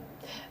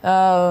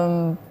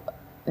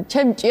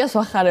ჩემ ჭიას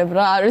ვახარებ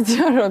რა, არ ვიცი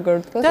როგორ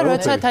თქვა. და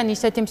როცა თან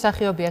ისეთი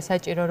მსახიობია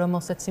საჭირო,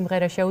 რომელსაც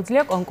სიმღერა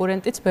შეუძლია,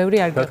 კონკურენტიც ბევრი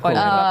არ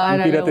გეყოლება.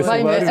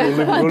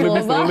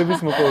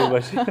 როლების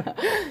მოპოვებაში.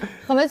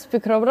 ხო, მეც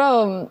ვფიქრობ,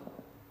 რომ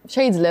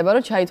შეიძლება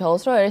რომ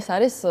ჩაითვალოს, რომ ეს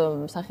არის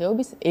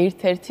მსახიობის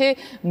ერთ-ერთი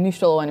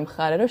მნიშვნელოვანი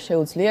მხარე, რომ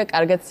შეუძლია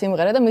კარგად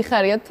სიმღერა და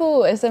მიხარია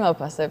თუ ესე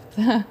მაფასებთ.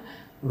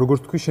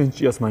 როგორც თქვი, შენ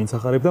ჭიას მაინც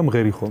ახარებ და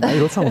მღერი ხომ? აი,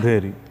 როცა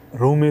მღერი,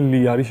 რომელი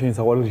არის შენი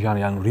საყვარელი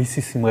ჟანრი, ანუ რისი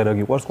სიმღერა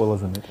გიყვარს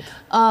ყველაზე მეტად?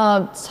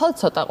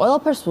 ცოტა,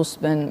 ყველაფერს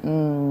ვუსმენ.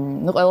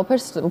 ნუ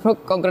ყველაფერს უფრო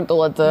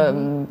კონკრეტულად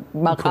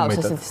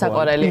მაყავს ესეთი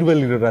საყვარელი.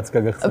 პირველი რაც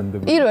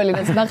გაგახსენდება. პირველი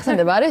რაც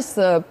გაგახსენდება არის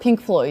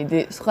Pink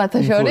Floyd-ი, სხვათა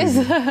შორის.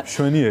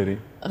 შვენიერი.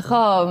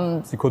 ხო,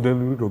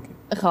 ფსიქოდელიური როკი.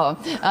 ხო.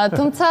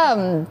 თუმცა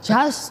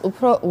ჯაზს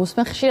უფრო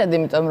უსმენ ხშირად,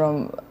 იმიტომ რომ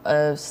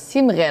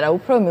სიმღერა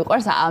უფრო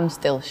მიყვარს ამ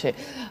სტილში.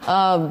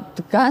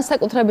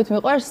 განსაკუთრებით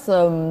მიყვარს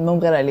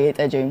მომღერალი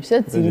ეტა ჯეიმსი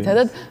და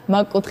ძირითადად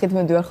მაგ კუთხით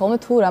მივდივარ ხოლმე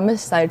თუ რამე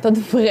საერთოდ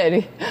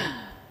ვღერი.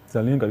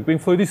 ძალიან კარგი.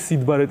 Pink Floyd-ის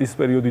სიდ ბარეტის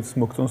პერიოდიც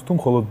მოგწონს თუ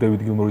მხოლოდ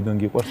დევიდ გილმორიდან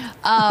გიყვარს?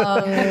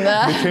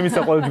 ჩემი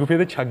საყვარელი ჯგუფია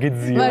და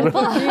ჩაგეძია.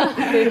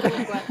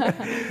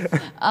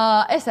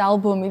 ეს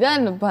ალბომიდან,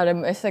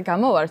 ბარემ ესე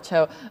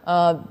გამოვარჩევ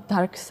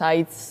Dark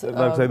Sides.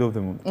 Dark Side of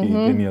the Moon. კი,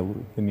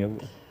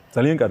 გენიალური.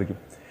 ძალიან კარგი.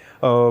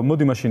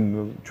 მოდი მაშინ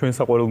ჩვენ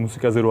საყვარელ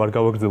მუსიკაზე რო არ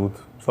გავაგრძელოთ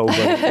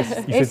საუბარი.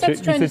 ესეც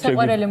ჩვენი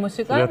საყვარელი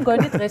მუსიკა,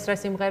 მგონი დღეს რა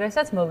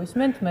სიმღერასაც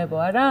მოვისმენთ მებო,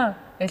 არა?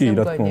 ესე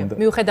მგონია.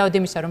 მიუხედავად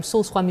იმისა, რომ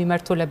სულ სხვა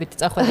მიმართულებით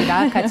წახვედი და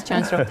აქაც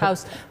ჩანს, რომ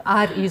თავს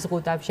არ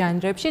იზღუდავ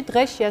ჟანრებში,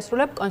 დღეს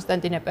შეასრულებ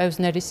კონსტანტინე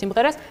პევზნერის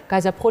სიმღერას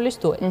გაზაფხულის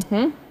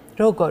დუეტი.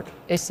 როგორ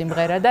ეს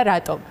სიმღერა და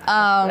რატომ?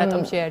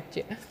 რატომ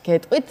შეარჩია?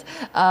 გეტყვით,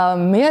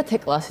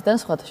 მე-10 კლასიდან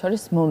სხვათა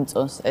შორის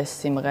მომწონს ეს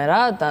სიმღერა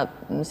და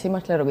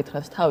სიმართლე რო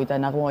გითხრათ,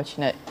 თავიდან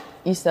აღმოაჩინე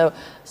ისევ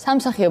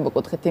სამსახიობო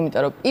კუთხით,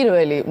 იმიტომ რომ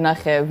პირველი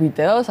ვნახე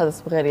ვიდეო, სადაც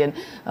მღერიან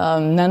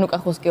ნანუკა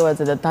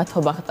ხუსკივაძე და დათო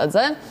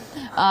ბახტაძე.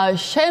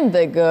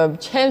 შემდეგ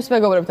ჩემს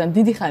მეგობრებთან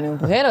დიდი ხანი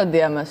ვმღეროდი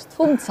ამას,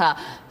 თუმცა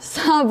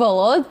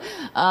საბოლოოდ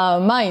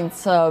მაინც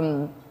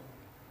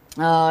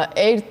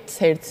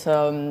ერთ-ერთ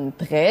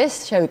დღეს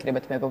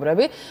შევიკრიბეთ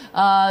მეგობრები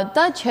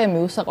და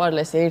ჩემი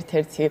უსაყვარლესი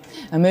ერთ-ერთი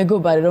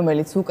მეგობარი,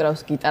 რომელიც უკრავს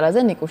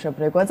გიტარაზე, ნიკუშა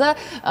ბრეგვაძე,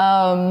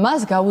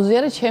 მას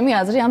გავუზიარა ჩემი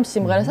აზრი ამ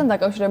სიმღერასთან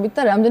დაკავშირებით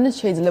და რამდენად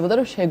შეიძლებოდა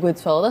რომ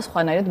შეგვეცვალა და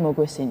სხვანაირად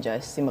მოგვესინჯა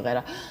ეს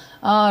სიმღერა.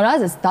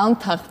 რაზეც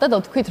დამთანხმდა და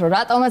ვთქვით, რომ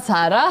რატომაც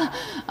არა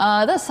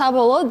და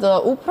საბოლოოდ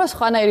უფრო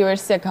სხვანაირი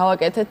ვერსია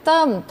გავაკეთეთ და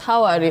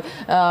თავარი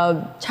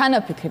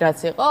ჩანაფიქრი რაც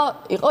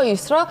იყო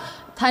ის, რომ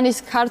თან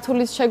ის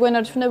ქართულის შეგვენა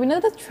რჩუნებინა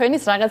და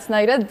ჩვენის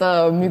რაღაცნაირად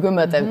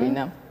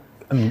მიგვემატებინა.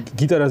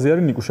 გიტარაზე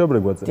არის ნიკუშა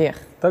ბრეგვაძე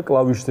და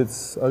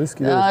კლავიშზეც არის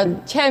კიდევ ერთი.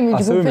 ჩემი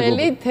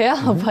ჯგუფელი თეა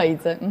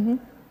აფაიძე.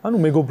 ანუ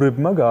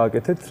მეგობრებმა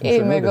გააკეთეთ კი,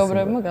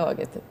 მეგობრებმა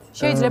გავაკეთეთ.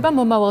 შეიძლება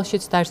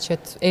მომავალშიც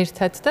დარჩეთ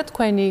ერთად და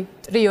თქვენი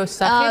ტრიოს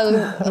სახით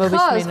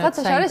მოვისმინოთ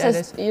საინტერესო.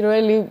 ეს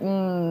პირველი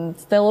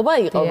ცდელობა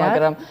იყო,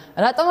 მაგრამ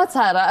რატომაც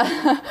არა.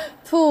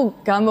 თუ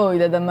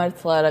გამოვიდა და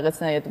მართლა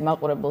რაღაცნაირად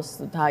მაყურებელს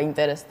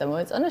დაინტერესდა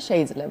მოეწონა,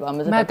 შეიძლება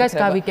ამაზე დაფიქრება. მაგას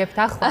გავიგებთ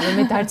ახლა, რომ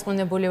მე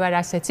დარწმუნებული ვარ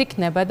ასეც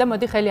იქნება და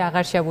მოდი ხელი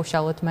აღარ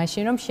შევუშალოთ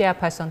მაშინ, რომ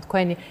შეაფასონ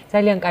თქვენი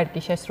ძალიან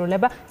კარგი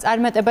შესრულება.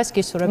 წარმატებას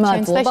გისურვებ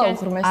შენს და შენ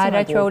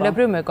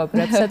არაჩვეულებრივ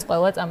მეგობრებსაც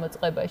ყველა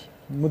წამოწყებაში.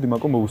 მოდი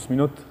მაკო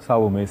მოვუსმინოთ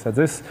სალომე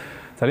ესაძეს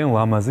ძალიან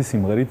ლამაზი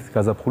სიმღერით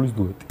გაზაფხულის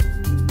დუეტი.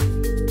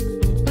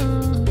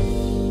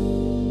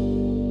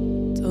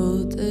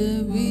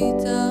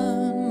 ტოტებიდან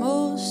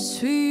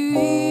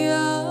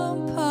მოსვია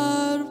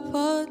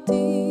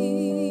ფარფატით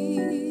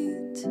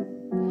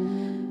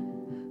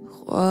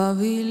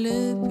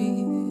ყვავილები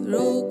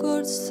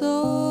როგორც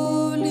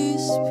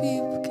სოლის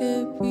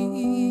ფიფკები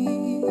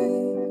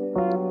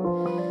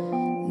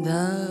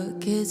და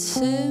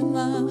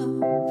გეცემა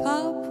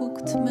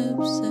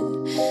ფაფუქთმებზე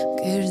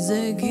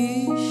მკერზე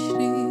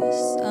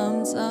გიშრის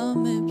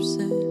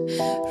წამწამებზე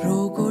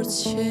როგორც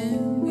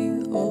ჩემი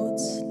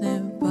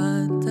ოცნება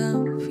და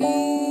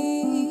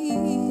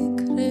ფიქრები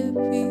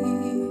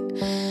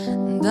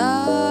და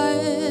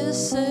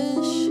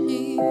ესეში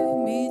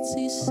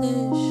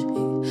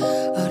მიწისეში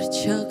არ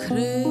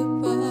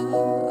ჩაქრება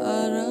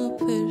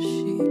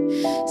არაფერში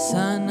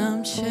სანამ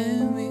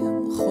ჩემი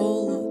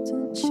მხოლოდ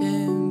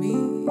ჩემი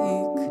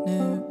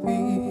იქნები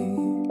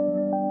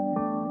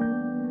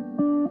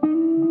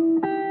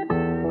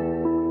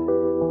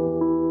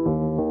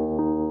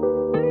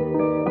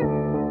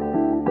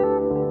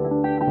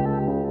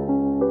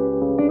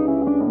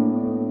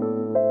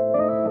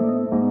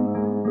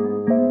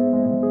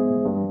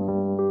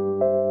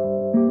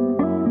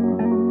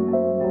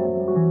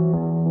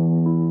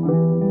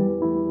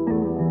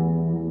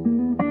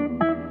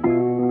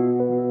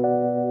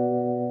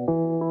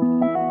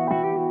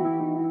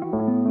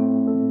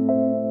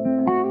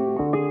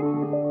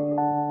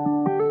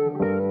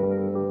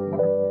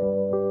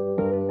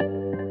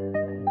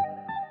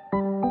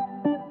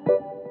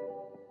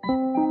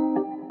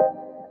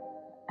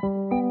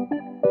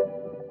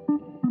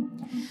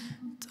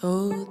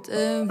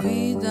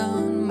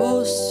ტოტებიდან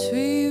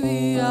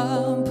მოსვია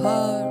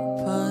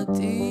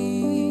ფარფატით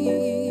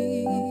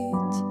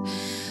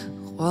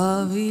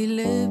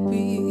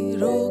ყვავილები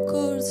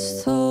როგორც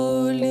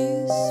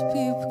თოლის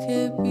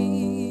ფიფკები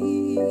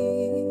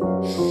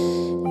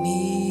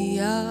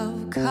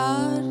ნიავქარი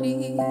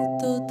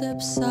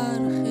ტოტებს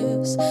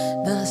არხევს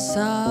და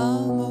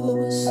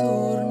სამოსურნელს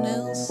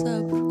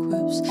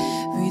აფრქვევს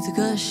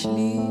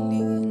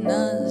ვიდგაშლილი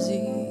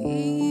ნაზი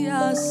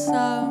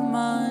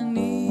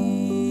ასამანი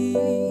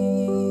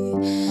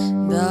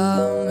და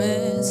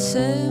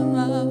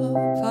მეცემა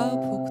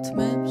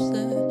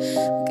ფაფუქთმებზე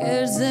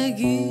მკერზე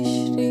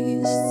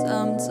გიშრის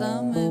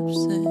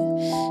წამწამებზე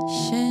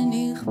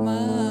შენი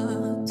ხმა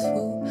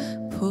თუ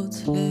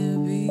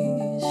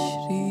ფოთლების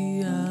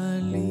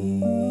შრიალი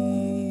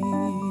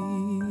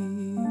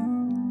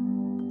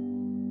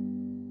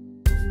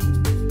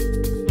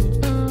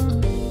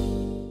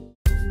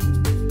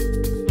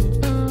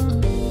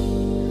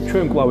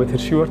ჩვენ კვლავ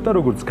ეთერში ვართ და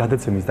როგორც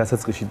გადაცემის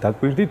დასაწყისში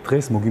დაგვირდით,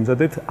 დღეს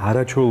მოგიმზადეთ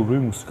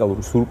არაჩვეულებრივი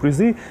მუსიკალური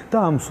სურპრიზი და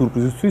ამ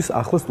სურპრიზისთვის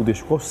ახლა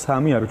სტუდიაში ყავს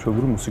სამი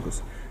არაჩვეულებრივი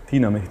მუსიკოსი.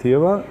 თინა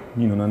მეჰთიევა,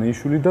 ნინო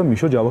ნანეიშვილი და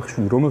მიშო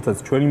ჯალაღონიშვილი, რომელთაც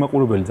ჩვენი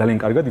მაყურებელი ძალიან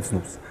კარგად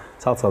იცნობს.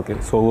 ცალ-ცალკე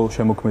სოლო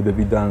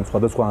შემოქმედებიდან,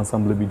 სხვადასხვა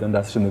ანსამბლებიდან და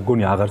ასე შემდეგ.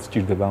 გონი აღარ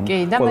სჭირდება ამ კი,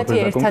 და მათი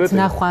ერთად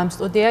ნახვა ამ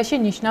სტუდიაში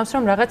ნიშნავს,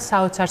 რომ რაღაც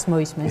საოცარს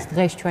მოისმენს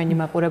დღეს ჩვენი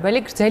მაყურებელი.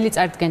 გრძელი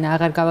წარდგენა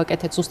აღარ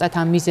გავაკეთეთ ზუსტად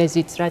ამ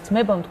მიზეზით, რაც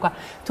მე ვთქვა.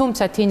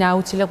 თუმცა თინა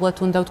აუცილებლად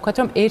უნდა ვთქვათ,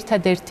 რომ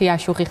ერთადერთი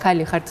აშუღი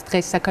ხალი ხართ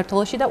დღეს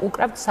საქართველოში და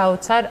უკრავთ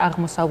საოცარ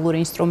აღმოსავლურ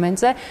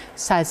ინსტრუმენტზე,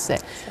 საზზე.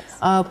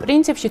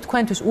 პრინციპში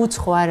თქვენთვის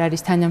უცხო არ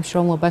არის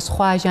თანამშრომლობა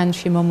სხვა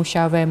ჟანრში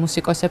მომუშავე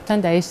მუსიკოსებთან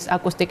და ეს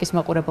აკუსტიკის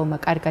მაყურებელმა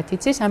კარგად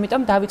იცის,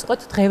 ამიტომ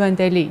დავიწყოთ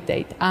დღევანდელი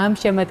იდეით. ამ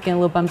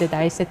შემადგენლობამდე და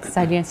ესეთ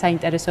ძალიან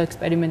საინტერესო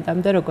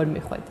ექსპერიმენტამდე როგორ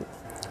მიხვედით?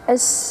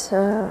 ეს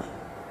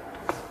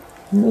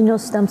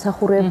ნინოს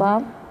დამსახურება,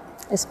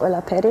 ეს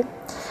ყველაფერი.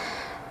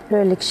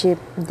 პირველ რიგში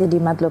დიდი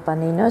მადლობა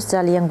ნინოს,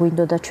 ძალიან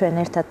გვინდოდა ჩვენ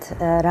ერთად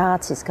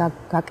რაღაცის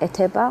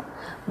გაკეთება,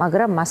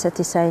 მაგრამ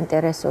ასეთი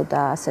საინტერესო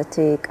და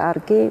ასეთი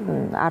კარგი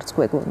არც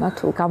გვეგონა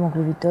თუ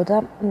გამოგვივიდოდა.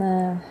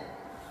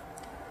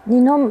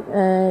 ნინომ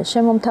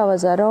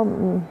შემომთავაზა, რომ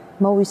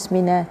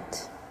მოვისმინეთ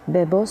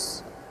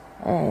ბებოს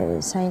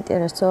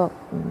საინტერესო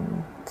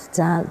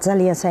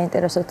ძალიან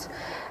საინტერესოდ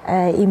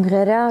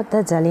იმღერა და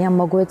ძალიან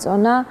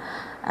მოგვეწონა.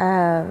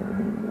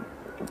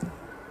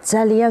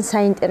 ძალიან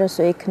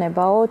საინტერესო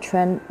იქნებაო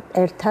ჩვენ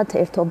ერთად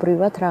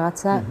ერთობრივად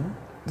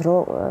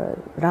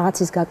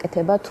რაღაცის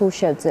გაკეთება თუ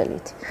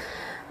შევძელით.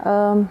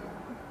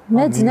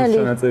 მე ძნელი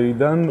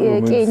ჩანაწერიდან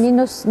კი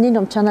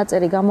ნინომ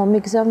ჩანაწერი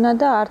გამომიგზავნა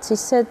და არც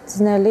ისე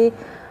ძნელი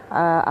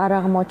არ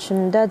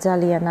აღმოჩნდა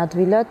ძალიან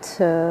ადვილად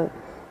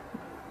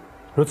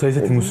როცა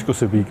ესეთი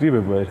მუსიკოსები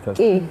იკრიბება ერთად.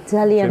 კი,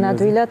 ძალიან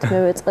ადვილად მე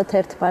ვეწყეთ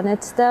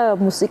ერთმანეთს და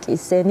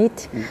მუსიკის ზენით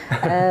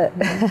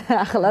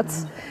ახლაც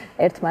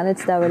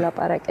ერთმანეთს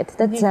დაველაპარაკეთ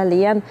და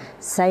ძალიან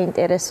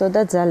საინტერესო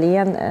და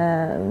ძალიან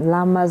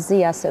ლამაზი,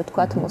 ასე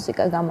ვთქვათ,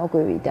 მუსიკა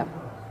გამოგვივიდა.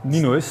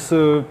 ნინო, ეს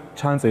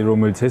ჩანაწერი,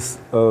 რომელიც ეს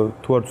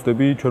თუ არ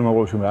ვწდები, ჩვენ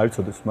მოყოლში არ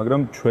იცოდეს,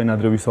 მაგრამ ჩვენ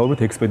ადრე ვისაუბრეთ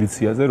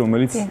ექსპედიციაზე,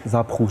 რომელიც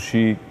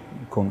ზაფხულში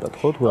კონტაქტ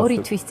ხო თუ ორი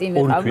თვის წინ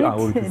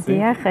ვიყავით.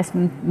 დიახ, ეს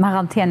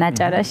მაღალმთიან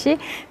აჭარაში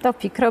და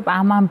ვფიქრობ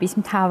ამ ამბის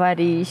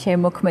მთავარი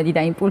შემოქმედი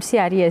და იმპულსი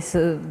არის ეს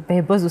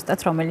ბებო ზუსტად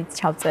რომელიც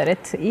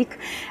ჩავწერეთ იქ.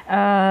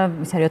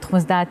 ეს არის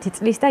 90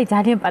 წლის და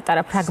ძალიან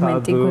პატარა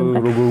ფრაგმენტი გვიმღერა.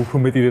 როგორ უფრო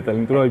მეტი დეტალი,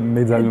 იმიტომ რომ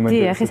მე ძალიან მეტი.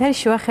 დიახ, ეს არის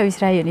შუახევის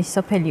რაიონის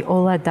სოფელი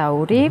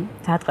ოლადაური,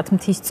 სადღაც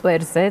მთის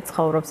წვერზე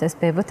ცხოვრობს ეს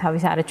ბებო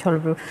თავის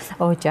არაჩვეულებრივ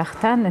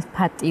ოჯახთან, ეს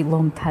ფატი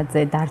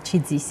ლომთაძე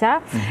დარჩიძისა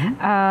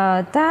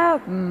და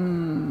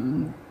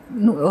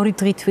ორი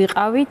დღით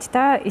ვიყავით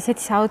და ისეთი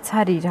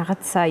საოცარი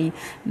რაღაცაი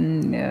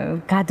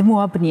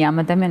გადმოაბნია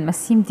ამ ადამიანმა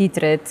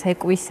სიმდიდრე,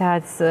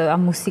 ცეკვისაც,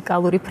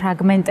 მუსიკალური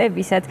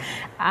ფრაგმენტებისაც,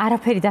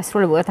 არაფერი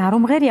დასრულებულად არ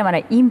უმღერია,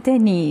 მაგრამ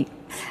იმდენი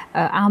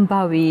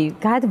ამბავი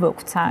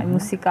გადმოგცა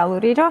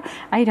მუსიკალური, რომ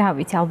აი რა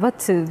ვიცი, ალბათ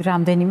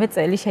რამდენიმე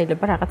წელი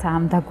შეიძლება რაღაცა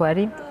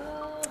ამდაგვარი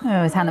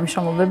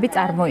თანამშრომლობები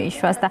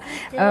წარმოიშვას და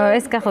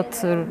ეს გახოთ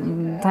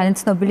ძალიან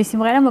ცნობილი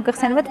სიმღერა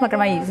მოგეხსენებათ,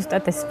 მაგრამ აი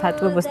ზუსტად ეს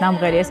ფატვებოს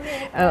ნამღერი ეს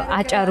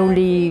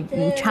აჭარული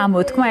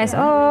ჩამოთქმა ეს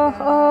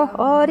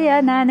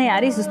ორიანანე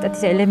არის ზუსტად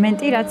ეს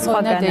ელემენტი რაც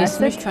სხვაგან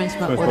არის ჩვენს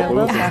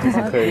მაყურებელს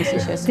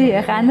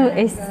დიახ, ანუ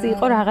ეს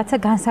იყო რაღაცა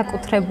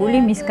განსაკუთრებული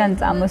მისგან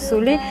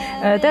წამოსული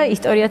და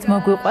ისტორიაც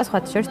მოგვიყვას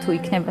სხვათა შორის თუ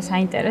იქნება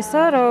საინტერესო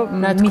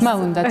რომ რა თქმა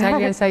უნდა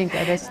ძალიან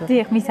საინტერესო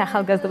დიახ, მის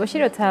ახალგაზრდობაში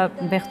როცა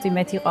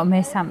ვეხწიმეთ იყო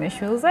მესამე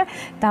შვილზე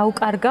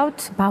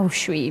დაუკარგავთ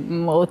ბავშვი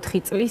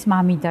 4 წლის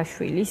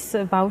მამიდაშვილის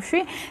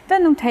ბავშვი და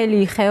ნუ მთელი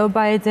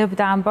ხეობა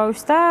ეძებდა ამ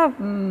ბავშვს და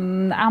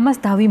ამას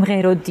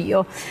დავიმღეროდიო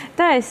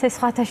და ეს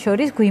სხვათა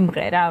შორის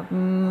გვიმღერა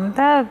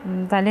და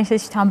ძალიან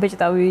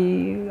შეთამბეჭდავი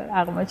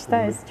აღმოჩნდა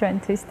ეს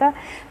ჩვენთვის და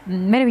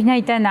მე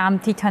ვინაიდან ამ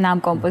თვითონ ამ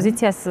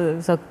კომპოზიციას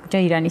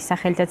ზოგჯერ ირანის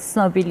სახელითაც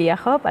ცნობილია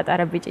ხო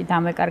პატარა ბიჭი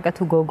დამეკარგა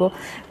თუ გოგო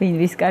ვინ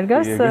ვის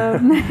კარგავს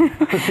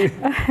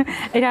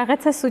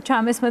რაღაცა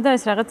სუჩამესმა და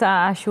ეს რაღაცა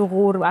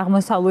აშუღურ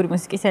აღმოსავლური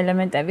მუსიკის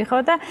ელემენტები ხო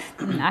და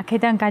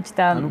აქედან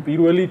გაჩნდა ანუ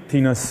პირველი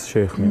თინას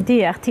შეეხმი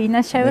დიახ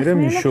თინას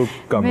შევეხმი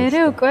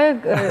მე უკვე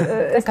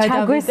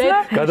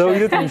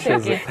გადავიდეთ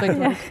მიშოზე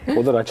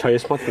ხო და რა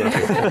ჩაესმათ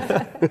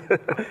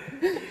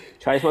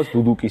ჩაესმათ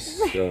დუდუკის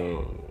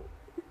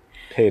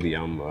ფერი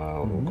ამ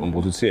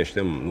კომპოზიციაში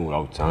და ნუ რა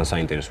ვიცი ძალიან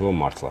საინტერესოა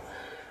მართლა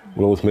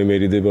უბრალოდ მე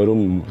მერიდება რომ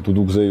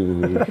დუდუკზე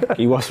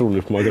კი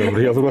ვასრულებ მაგრამ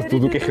რეალურად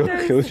დუდუკი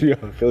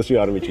ხელში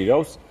არ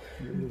მიჭირავს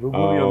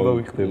როგორი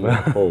ამბავი ხდება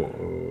ხო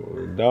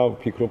და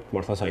ვფიქრობ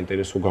მართლა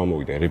საინტერესო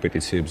გამოვიდა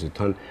რეპეტიციებზე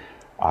თან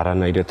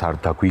არანაირად არ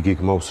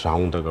დაგვიგეგმავს რა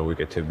უნდა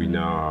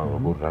გავიკეთებინა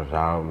როგორ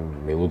რა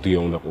მელოდია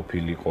უნდა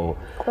ყოფილიყო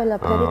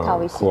ყველაფერი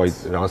თავისი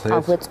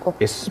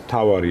ეს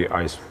თავარი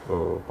აი ეს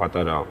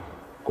პატარა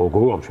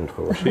გოგო ამ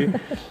შემთხვევაში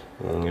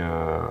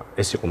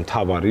ეს იყო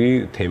მთავარი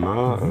თემა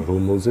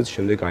რომელზეც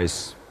შემდეგ აი ეს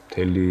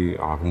მთელი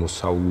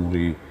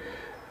აღმოსავლური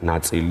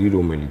ნაწილი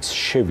რომელიც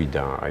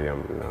შევიდა აი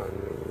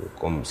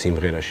ამ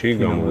სიმღერაში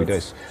გამოვიდა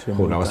ეს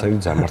ხო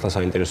რაღაცა მართლა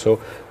საინტერესო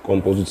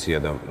კომპოზიცია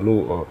და ნუ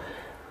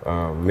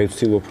მე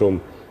ვცდილობ რომ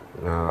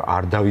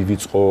არ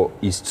დავივიწყო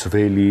ის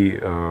ძველი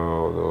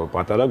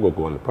პატარა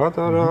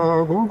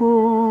გოგო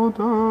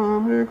და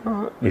მეკა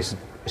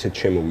ესეთ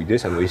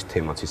შემოვიდეს ანუ ეს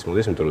თემაც ის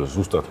მოდის იმიტომ რომ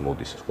ზუსტად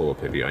მოდის ეს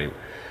ყველაფერი აი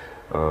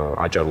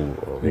აჭარულ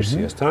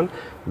ვერსიასთან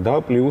და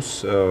პლუს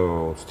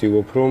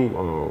ვცდილობ რომ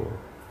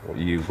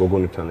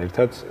გოგონებთან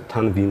ერთად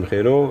თან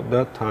ვიმღერო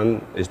და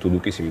თან ეს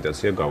დუდუკის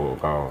იმიტაცია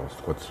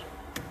ვთქვათ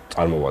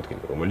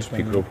წარმოვადგინო რომელიც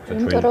ვფიქრობ ჩვენ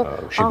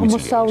შეგვიძლია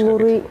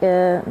აღმოსავლური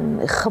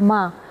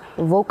ხმა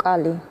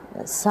ვოკალი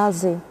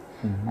საზი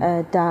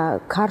და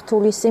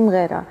ქართული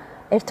სიმღერა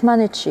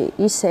ერთმანეთში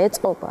ისე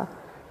ეწყობა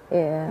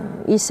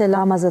ისე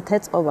ლამაზად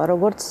ეწყობა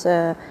როგორც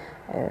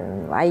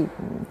აი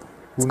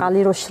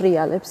წყალი რო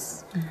შრიალებს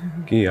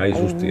კი აი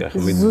ზუსტია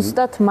მე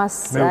ზუსტად მას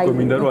აი მე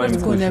მინდა რომ აი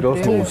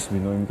მგონებს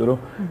მოусმინო იმიტომ რომ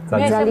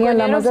ძალიან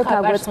ლამაზად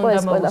აგვეწყო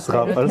ეს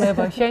ყველაფერი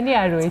მე შენი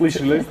არ ვიცი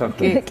წვიშილებს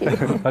თქო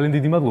ძალიან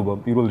დიდი მადლობა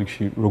პირველ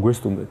რიგში რო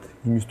გვესტუმრეთ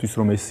იმისთვის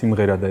რომ ეს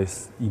სიმღერა და ეს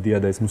იდეა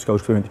და ეს მუსიკალური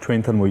ექსპერიმენტი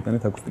ჩვენთან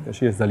მოიტანეთ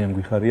აკუსტიკაში ეს ძალიან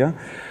გვიხარია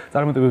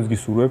წარმატებებს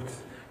გისურვებთ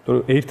იმიტომ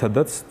რომ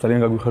ერთადაც ძალიან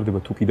გაგვიხარდება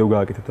თუ კიდევ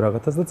გააკეთებთ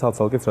რაღაცას და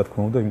ცალ-ცალკეც რა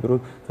თქმა უნდა იმიტომ რომ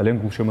ძალიან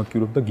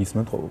გულშემატკივრობთ და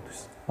გისმენთ ყოველთვის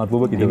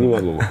მადლობა კიდევ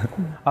მადლობა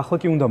ახლა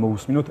კი უნდა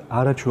მოვუსმინოთ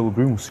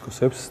არაჩვეულებრივ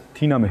მუსიკოსებს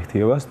თინა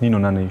მეჰთიევას, ნინო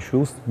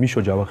ნანეიშვილს,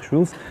 მიშო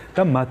ჯავახიშვილს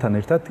და მათთან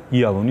ერთად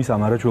იალონის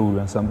ამ არაჩვეულებრივ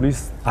ანსამბლის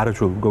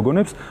არაჩვეულებრივ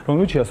გოგონებს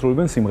რომლებიც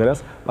შეასრულებენ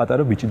სიმღერას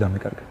პატარა ბიჭი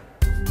დამეკარგა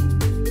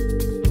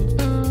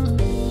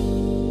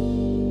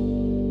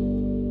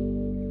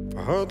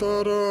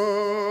პატარა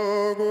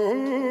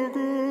გოგო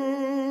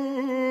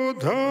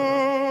დამეკარგა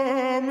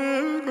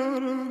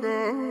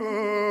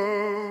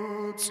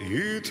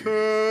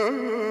წითელ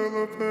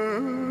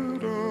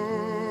ფერად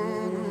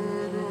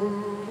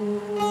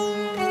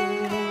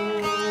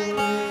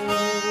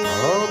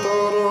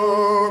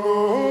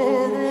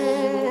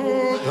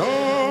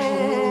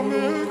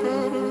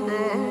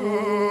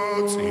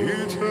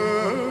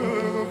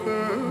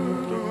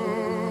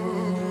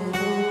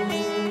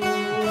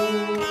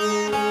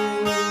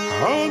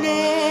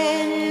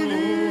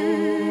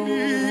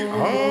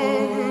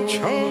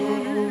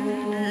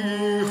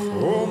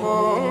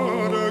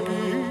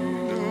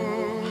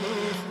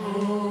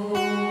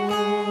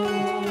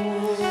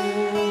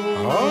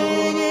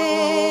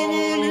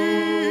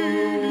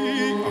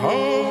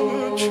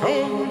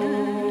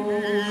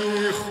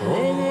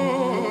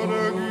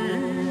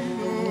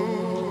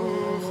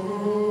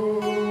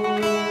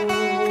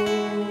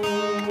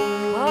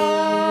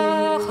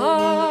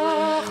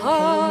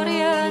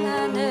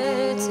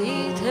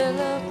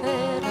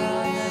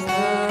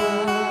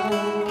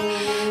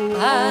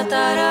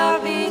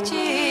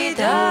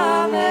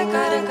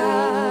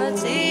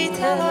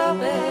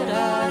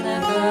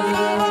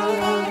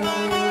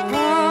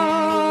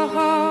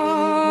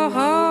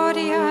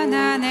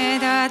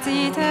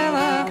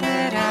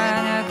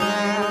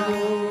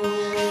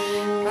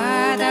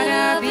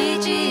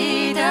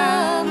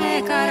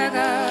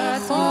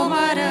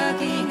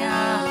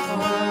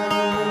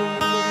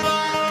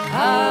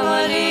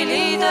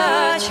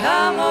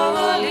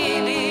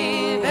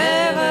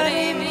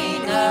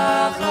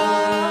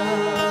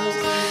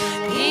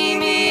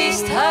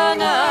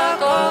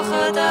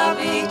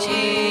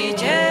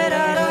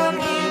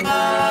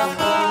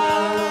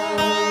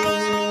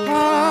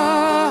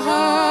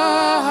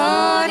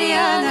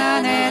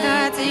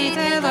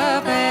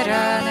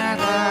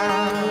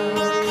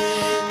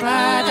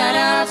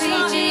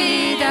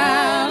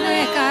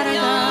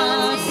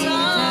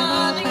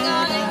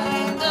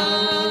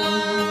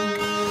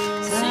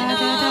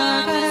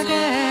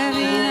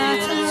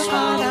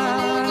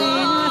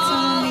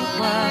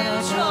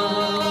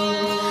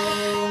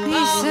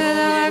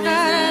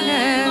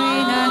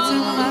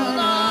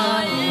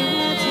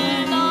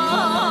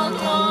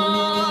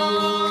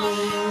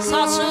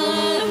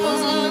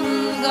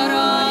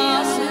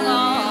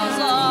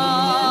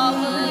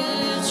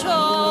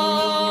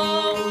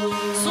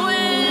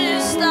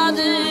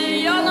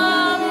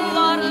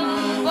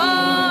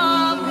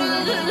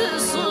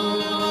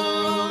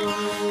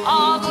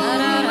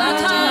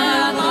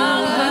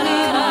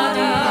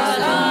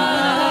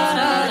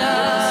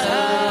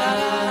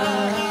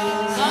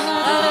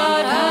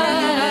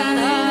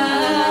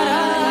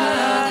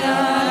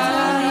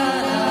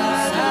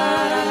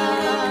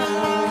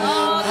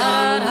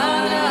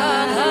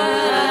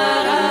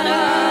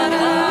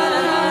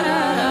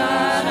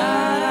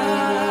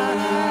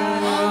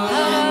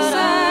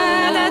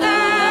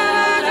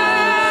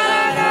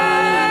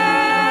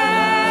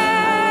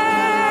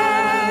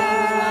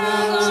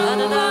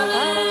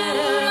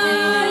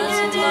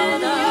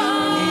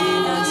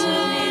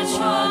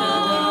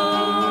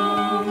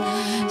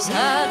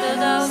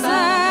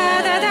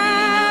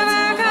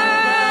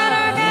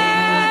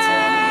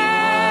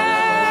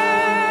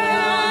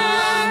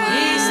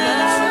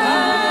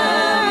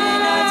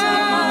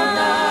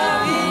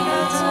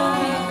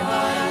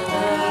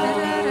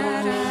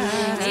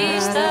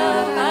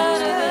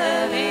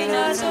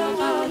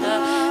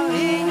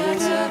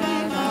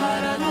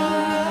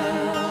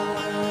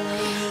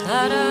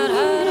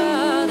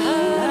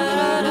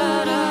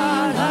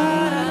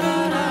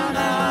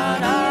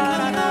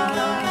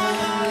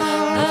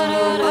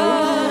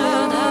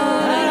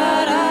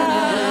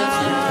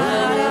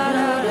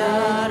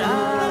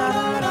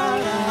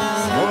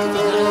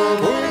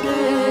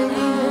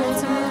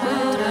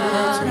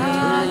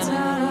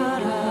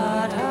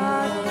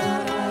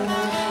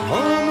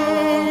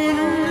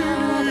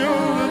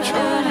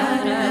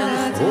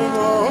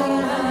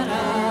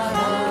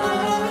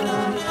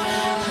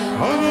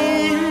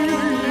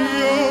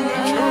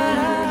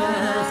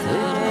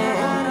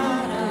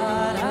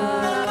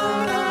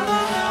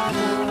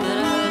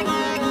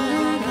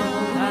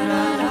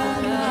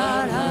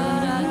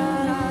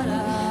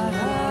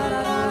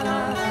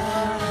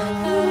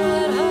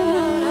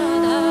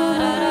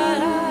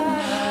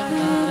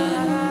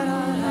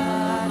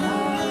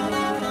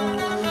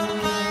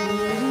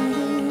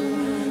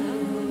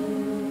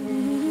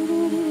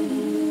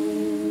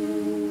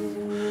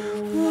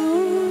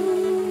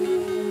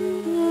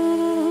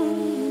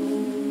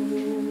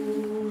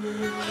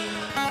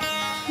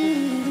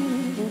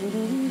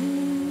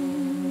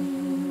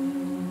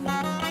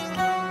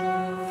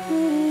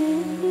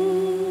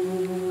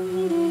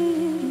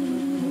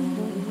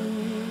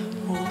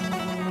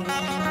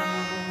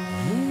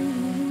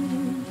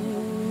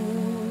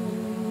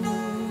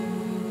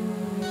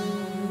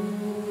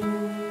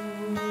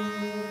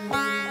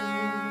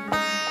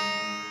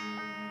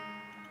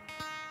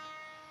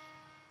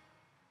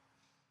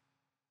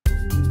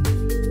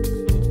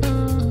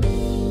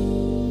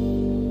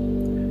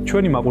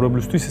ჩვენი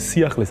მაყურებლისთვის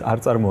სიახლეს არ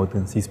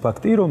წარმოადგენს ის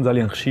ფაქტი, რომ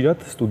ძალიან ხშირად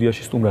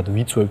სტუდიაში სტუმრად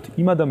ვიცვევთ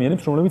იმ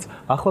ადამიანებს, რომლებიც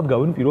ახლად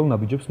გავენ პირველ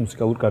ნაბიჯებს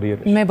მუსიკალურ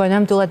კარიერაში. მე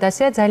ნამდვილად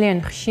ასეა, ძალიან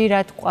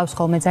ხშირად ყავს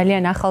ხოლმე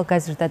ძალიან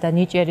ახალგაზრდა და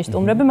ნიჭიერი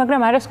სტუმრები,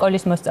 მაგრამ არა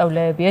სკოლის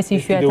მოსწავლეები. ეს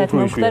იშვიათად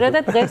მომხდარა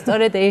და დღეს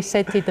სწორედ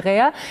ესეთი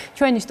დღეა.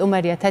 ჩვენი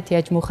სტუმარია თათია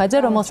ჯმუხაძე,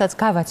 რომელსაც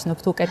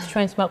გავაცნობთ უკეთ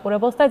ჩვენს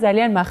მაყურებელს და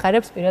ძალიან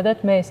მახარებს პირადად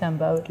მე ეს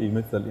ამბავი. კი,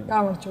 მე ძალიან.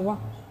 გამარჯობა.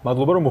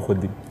 მადლობა რომ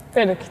მოხვედი.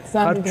 პერექით,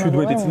 ძალიან.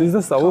 17 წლის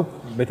და სწავლობ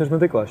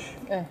მე-11 კლასში.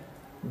 კი.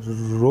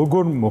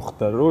 როგორ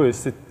მოხდა, რომ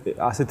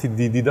ასეთი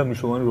დიდი და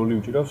მნიშვნელოვანი როლი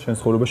უჭირავს შენ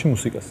ცხოვრებაში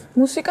მუსიკას?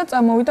 მუსიკა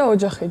წამოვიდა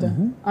ოჯახიდან.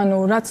 ანუ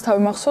რაც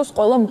თავი მახსოვს,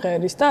 ყველა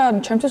მღერის და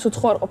ჩემთვის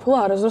უცხო არ ყოფილა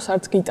არასდროს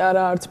არც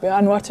გიტარა, არც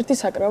ანუ არც ერთი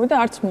საკრავი და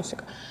არც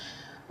მუსიკა.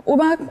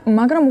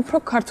 მაგრამ უფრო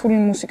ქართული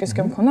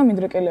მუსიკისკენ მქონდა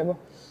მიდრეკილება.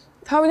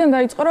 თავიდან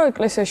დაიწყო რომ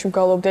ეკლესიაში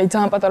ვგალობდი, აი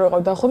ძალიან პატარა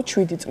ვიყავი, დაახლოებით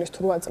 7 წლის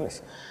თუ 8 წლის.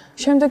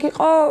 შემდეგ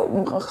იყო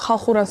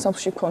ხალხურ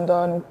ანსამბლში მქონდა,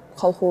 ანუ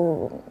ხალხურ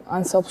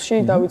ანსამბლში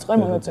დავიწყე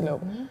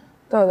მონაწილეობა.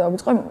 და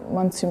დავიწყე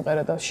მან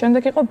სიმღერა და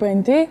შემდეგ იყო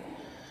ბენდი.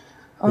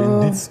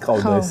 ბენდიც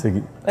ყავდა ესე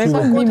იგი.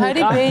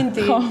 საკუთარი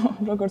ბენდი.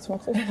 როგორც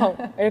მახსოვს, ხო,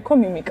 ერქვა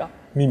მიმიკა.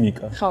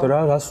 მიმიკა. და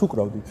რას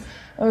უკრავდით?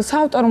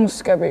 საავტორო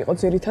მუსიკები იყო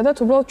ძირითადად,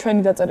 უბრალოდ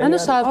ჩვენი დაწერილი. ანუ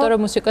საავტორო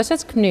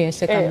მუსიკასაც ქმნი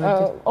ესე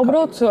გამოდი.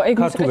 უბრალოდ ეგ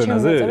მუსიკა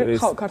ჩემი დაწერილი,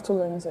 ხო, ქართულ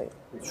ენაზე იყო.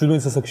 ჩვენი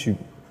სასაკში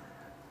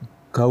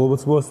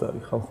გალობაც მოასწარი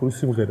ხალხური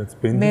სიმღერაც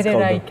ბენდის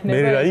ყავდა. მე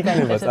რა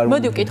იქნება წარმოდგენა.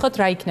 მოდი ვკითხოთ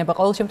რა იქნება.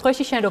 ყოველ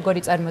შემთხვევაში შენ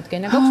როგორი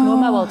წარმოდგენა გაქვს?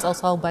 მომავალ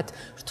წელს ალბათ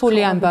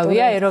რთული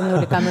ამბავია,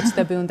 ეროვნული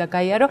გამოცდები უნდა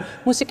გაიარო.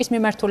 მუსიკის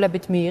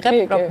მიმართულებით მიიღებ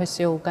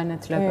პროფესიულ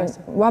განათლებას.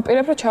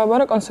 ვაპირებ რომ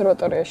ჩავაბარო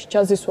კონსერვატორიაში,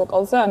 ჯაზის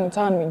ვოკალზე, ანუ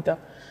ძალიან მინდა.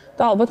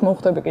 და ალბათ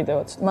მოვხდები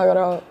კიდევაც.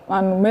 მაგრამ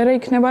ანუ მე რა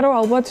იქნება რომ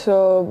ალბათ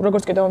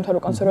როგორც კიდევ დავამთავრო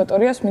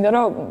კონსერვატორიას, მინდა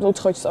რომ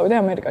უცხოეთში წავიდე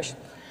ამერიკაში.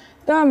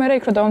 და მე რა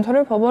იქ რომ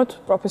დავამთავრებ, ალბათ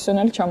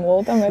პროფესიონალი ჩამოვალ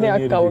და მე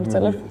აქ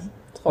გავაგრძელებ.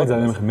 მე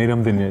ძალიან მე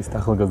რამდენია ეს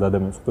ახალგაზრდა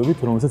ადამიანს ვხვდებით,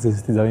 რომელსაც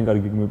ესეთი ძალიან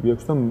კარგი გეგმები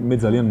აქვს და მე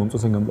ძალიან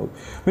მომწონს გამბავი.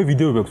 მე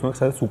ვიდეოები აქვს მაგ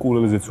სადაც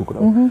უკულელეზეც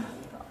უკრავ.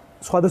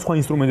 სხვადასხვა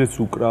ინსტრუმენტზეც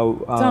უკრავ.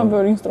 ძალიან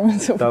ბევრი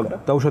ინსტრუმენტზე უკრავ.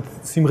 და უშოთ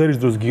სიმღერის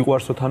დროს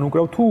გიყვარსო თან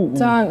უკრავ თუ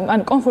ძალიან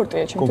ანუ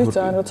კომფორტია ჩემთვის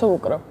ძალიან როცა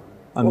უკრავ.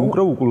 ანუ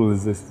უკრავ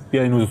უკულელეზეც,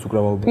 პიანინოზეც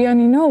უკრავ ალბათ.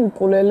 პიანინო,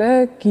 უკულელე,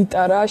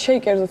 გიტარა,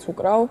 შეიკერზეც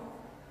უკრავ.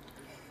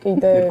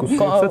 კიდე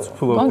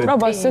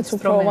კონტრაბასზეც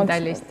უკრავ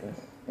ინსტრუმენტალისტი.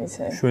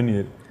 ისე.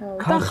 შვენიერი.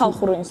 და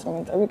ხალხური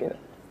ინსტრუმენტები კიდე.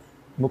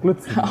 მოკლედ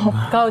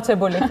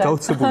გაოცებული ხარ.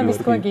 ამის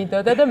თქვა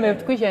გინდოდა და მე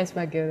ვთქვი შენს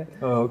მაგერად.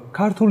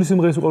 ქართული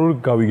სიმღერის უყურებელი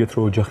გავიგეთ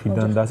რომ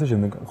ოჯახიდან და ასე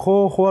შემდეგ. ხო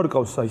არ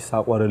ყავს აი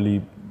საყვარელი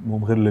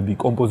მომღერლები,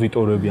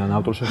 კომპოზიტორები ან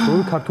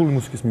ავტორშეწირებული ქართული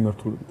მუსიკის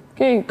მიმართულებით.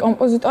 კი,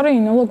 კომპოზიტორი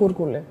ინოლა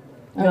გურგული.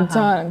 ანუ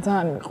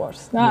ძალიან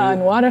მიყვარს. და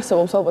ანუ არ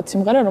არსებობს ალბათ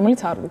სიმღერა,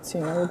 რომელიც არ ვიცი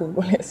ინოლა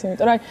გურგულიას,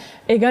 იმიტომ რომ აი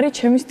ეგ არის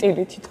ჩემი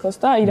სტილი თითქოს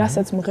და აი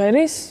რასაც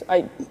მღერის, აი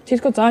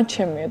თითქოს ძალიან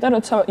ჩემია და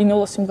როცა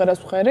ინოლა სიმღერას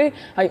ვღერი,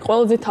 აი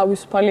ყველაზე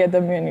თავისუფალი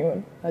ადამიანი ვარ.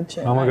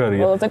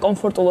 ამაგარია. ყველაზე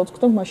კომფორტულად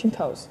ვქნობ მაშინ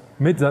თავს.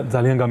 მე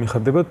ძალიან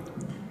გამიხარდება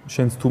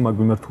შენს თუ მაგ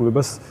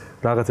მიმართულებას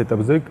რაღაც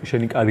ეტაპზე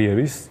შენი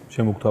კარიერის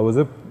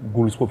შემოგთავაზე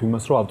გულისხმობ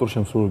იმას რომ ავტორ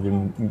შემსრულებელი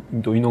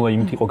იმიტომ ინოლა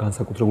იმით იყო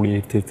განსაკუთრებული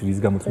ერთ-ერთი რის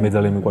გამოც მე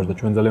ძალიან მიყვარს და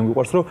ჩვენ ძალიან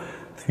მიყვარს რომ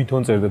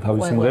თვითონ წერდა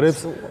თავის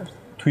სიმღერებს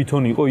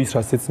თვითონ იყო ის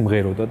რასაც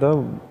მღეროდა და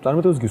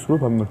წარმატებას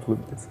გისურვებ ამ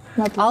მიმართულებითაც.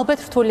 ალბათ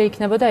რთული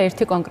იქნებოდა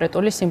ერთი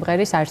კონკრეტული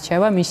სიმღერის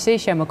არჩევა მისი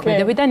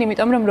შემოქმედებიდან,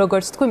 იმიტომ რომ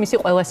როგორც თქვი, მისი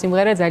ყველა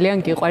სიმღერა ძალიან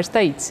გიყვარს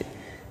და იცი.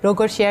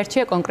 როგორ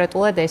შეარჩია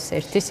კონკრეტულად ეს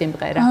ერთი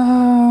სიმღერა?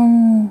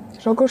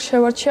 როგორ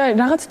შევარჩია?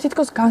 რაღაც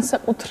თითქოს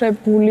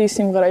განსაკუთრებული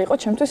სიმღერა იყო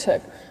ჩემთვის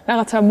ეგ.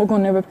 რაღაცა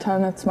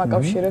მოგონებებთანაც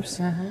მაკავშირებს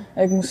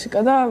ეგ მუსიკა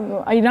და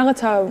აი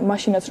რაღაცა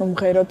მაშინაც რომ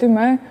მღეროდი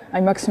მე,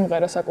 აი მაგ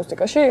სიმღერას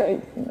აკუსტიკაში,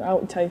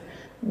 აი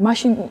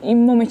მაშინ იმ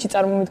მომენტში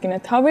წარმოვიდგინე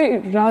თავი,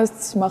 რაც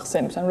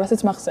მახსენებს, ანუ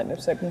რასაც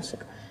მახსენებს ეგ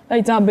მუსიკა. და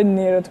აი ძალიან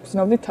ბედნიერად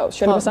გრძნობდი თავს.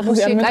 შეიძლება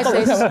სახელმწიფო არ მეთქვა.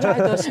 მუსიკას ეს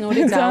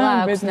ჯადოსნური ძალა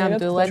აქვს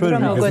ნამდვილად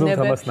რომ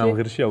მოგონებებში.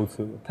 ნამღერში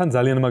აუცილებლად. თან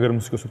ძალიან მაგარი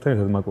მუსიკოსებთან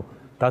ერთად მაგო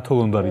დათო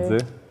ლონდარიძე.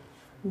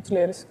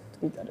 უძლიერეს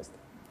გიტარისტი.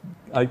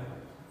 აი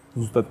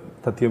ზუსტად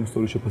თათიამ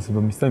ისტორიის შეფასება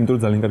მისცა, იმიტომ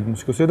რომ ძალიან კარგი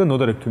მუსიკოსია და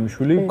ნოდარ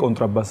ექვთიმიშვილი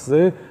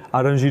კონტრაბასზე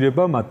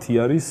არანჟირება მათი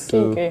არის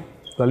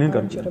ძალიან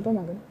კარგი.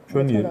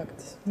 ჩვენიერი.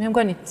 მე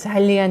მგონი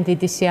ძალიან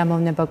დიდი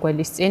სიამოვნება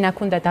გველის წინ, აქ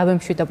უნდა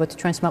დავემშვიდობოთ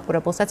ჩვენს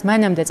მაყურებელსაც,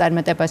 მანამდე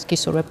წარმატებას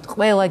გისურვებთ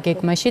ყველა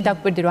გეგმაში,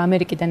 დაგვირდი რომ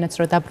ამერიკიდანაც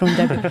რო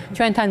დაბრუნდები,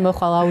 ჩვენთან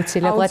მოხვალ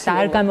აუცილებლად და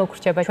არ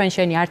გამოგვრჩება ჩვენ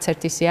შენი არც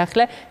ერთი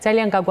სიახლე,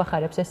 ძალიან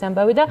გაგვახარებს ეს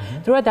ამბავი და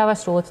დროა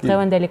დავასრულოთ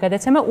დღევანდელი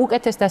გადაცემა,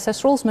 უკეთეს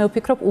დასასრულს მე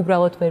ვფიქრობ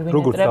უბრალოდ ვერ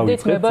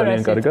ვინატრებდით, მე ვარ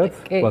ძალიან კარგად,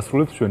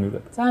 ვასრულებთ ჩვენი რა.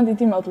 ძალიან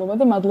დიდი მადლობა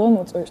და მადლობა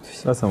მოწვევისთვის.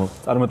 გასამოხ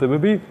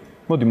წარმატებები.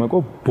 მოდი მაკო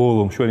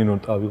ბოლომ შვენი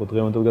ნოტა ავიღოთ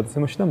დღევანდელ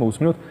გადაცემაში და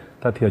მოусმინოთ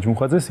თათია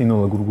ჯმუხაძეს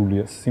ინოლა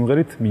გურგულიას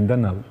სიმღერით მინდა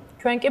ნავი.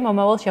 ჩვენ კი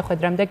მომავალ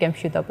შეხვედრამდე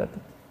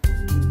გემშვიდობებით.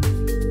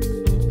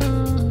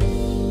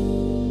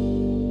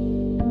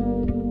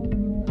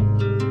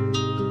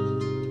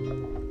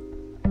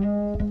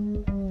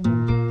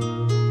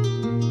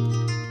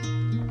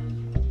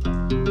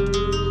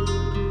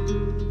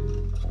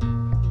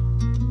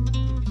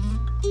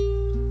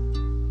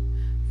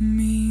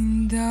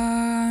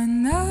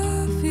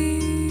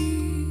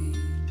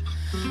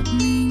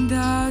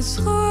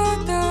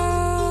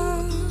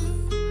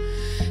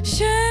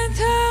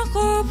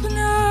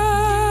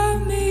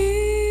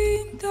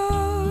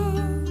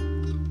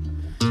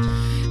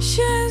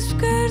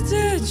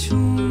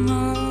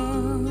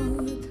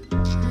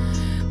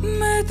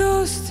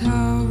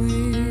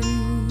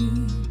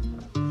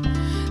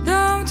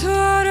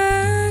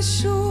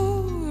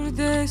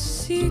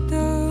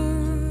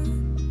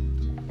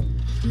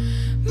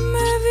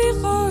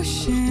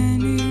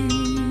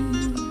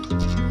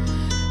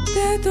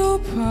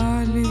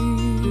 Pali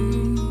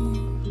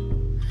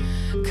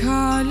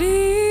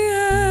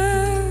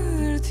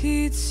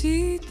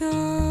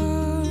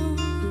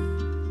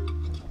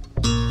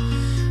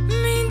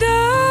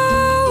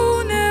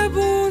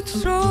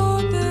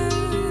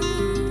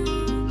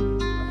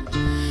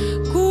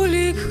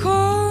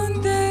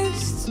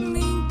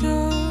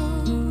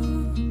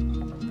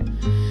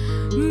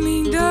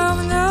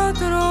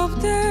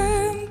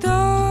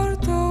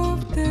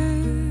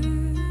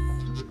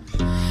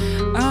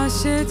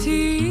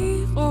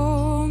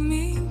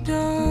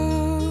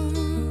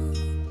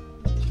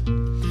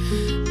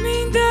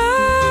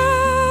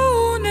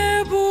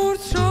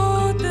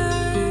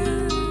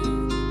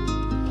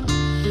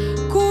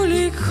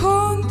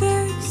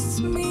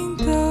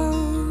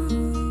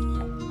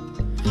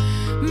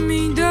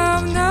მინდა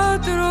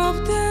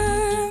ვნატრობდე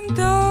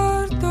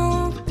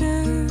მდარდობდე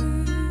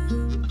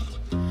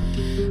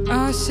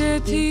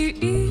ასეთი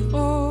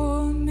იყო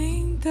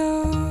მინდა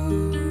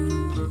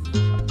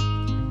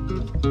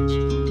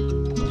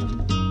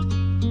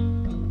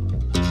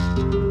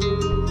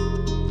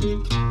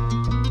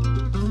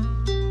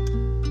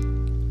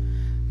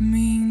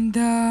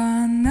მინდა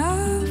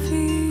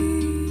ნავი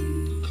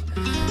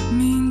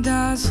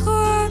მინდა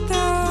ზღვა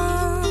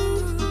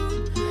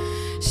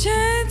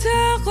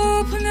შენთან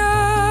ყოფნა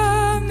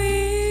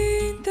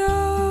მინდა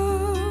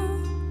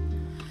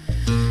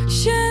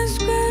შენს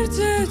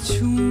გვერდზე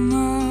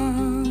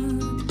ჩუმად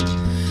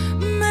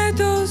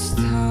მედოს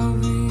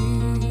თავი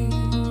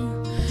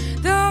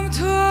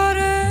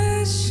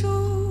დამთვარეს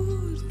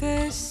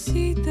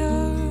შურდესი და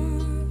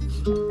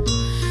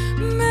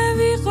მე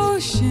ვიყო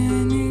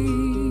შენი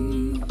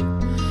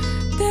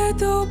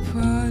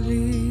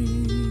დედოფალი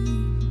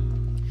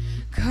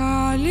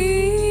ქალი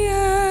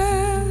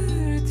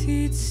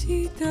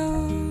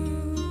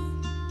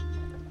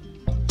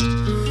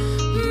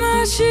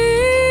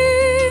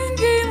მაშინ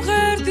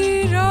გიმღერდი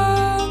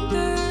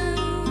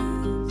რამდენს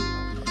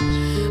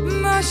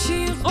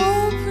მაშინ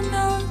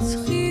ყოფნაც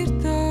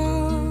ხირდა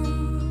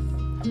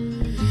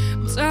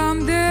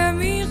მწამდე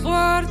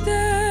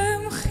მიყვარდე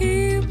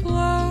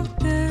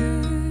მხიბლავდე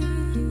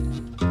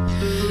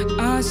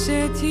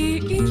ასეთი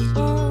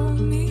იყო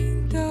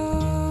მინდა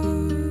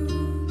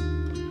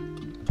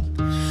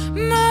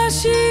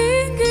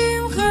მაშინ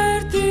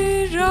გიმღერდი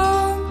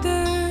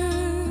რამდენს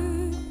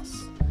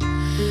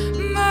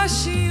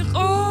მაშინ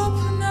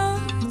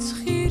ყოფნაც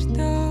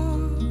ხირდა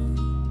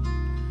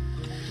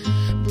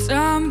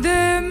მწამდე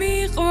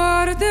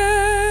მიყვარდე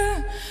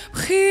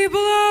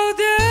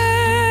მხიბლავდე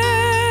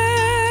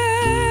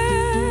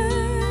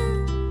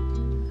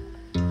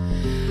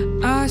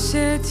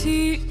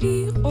ასეთი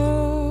იყო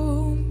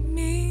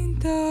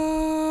მინდა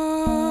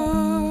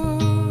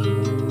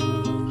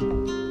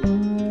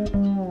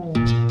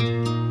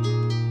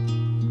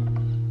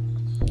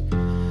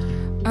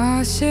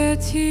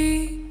ასეთი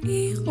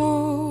იყო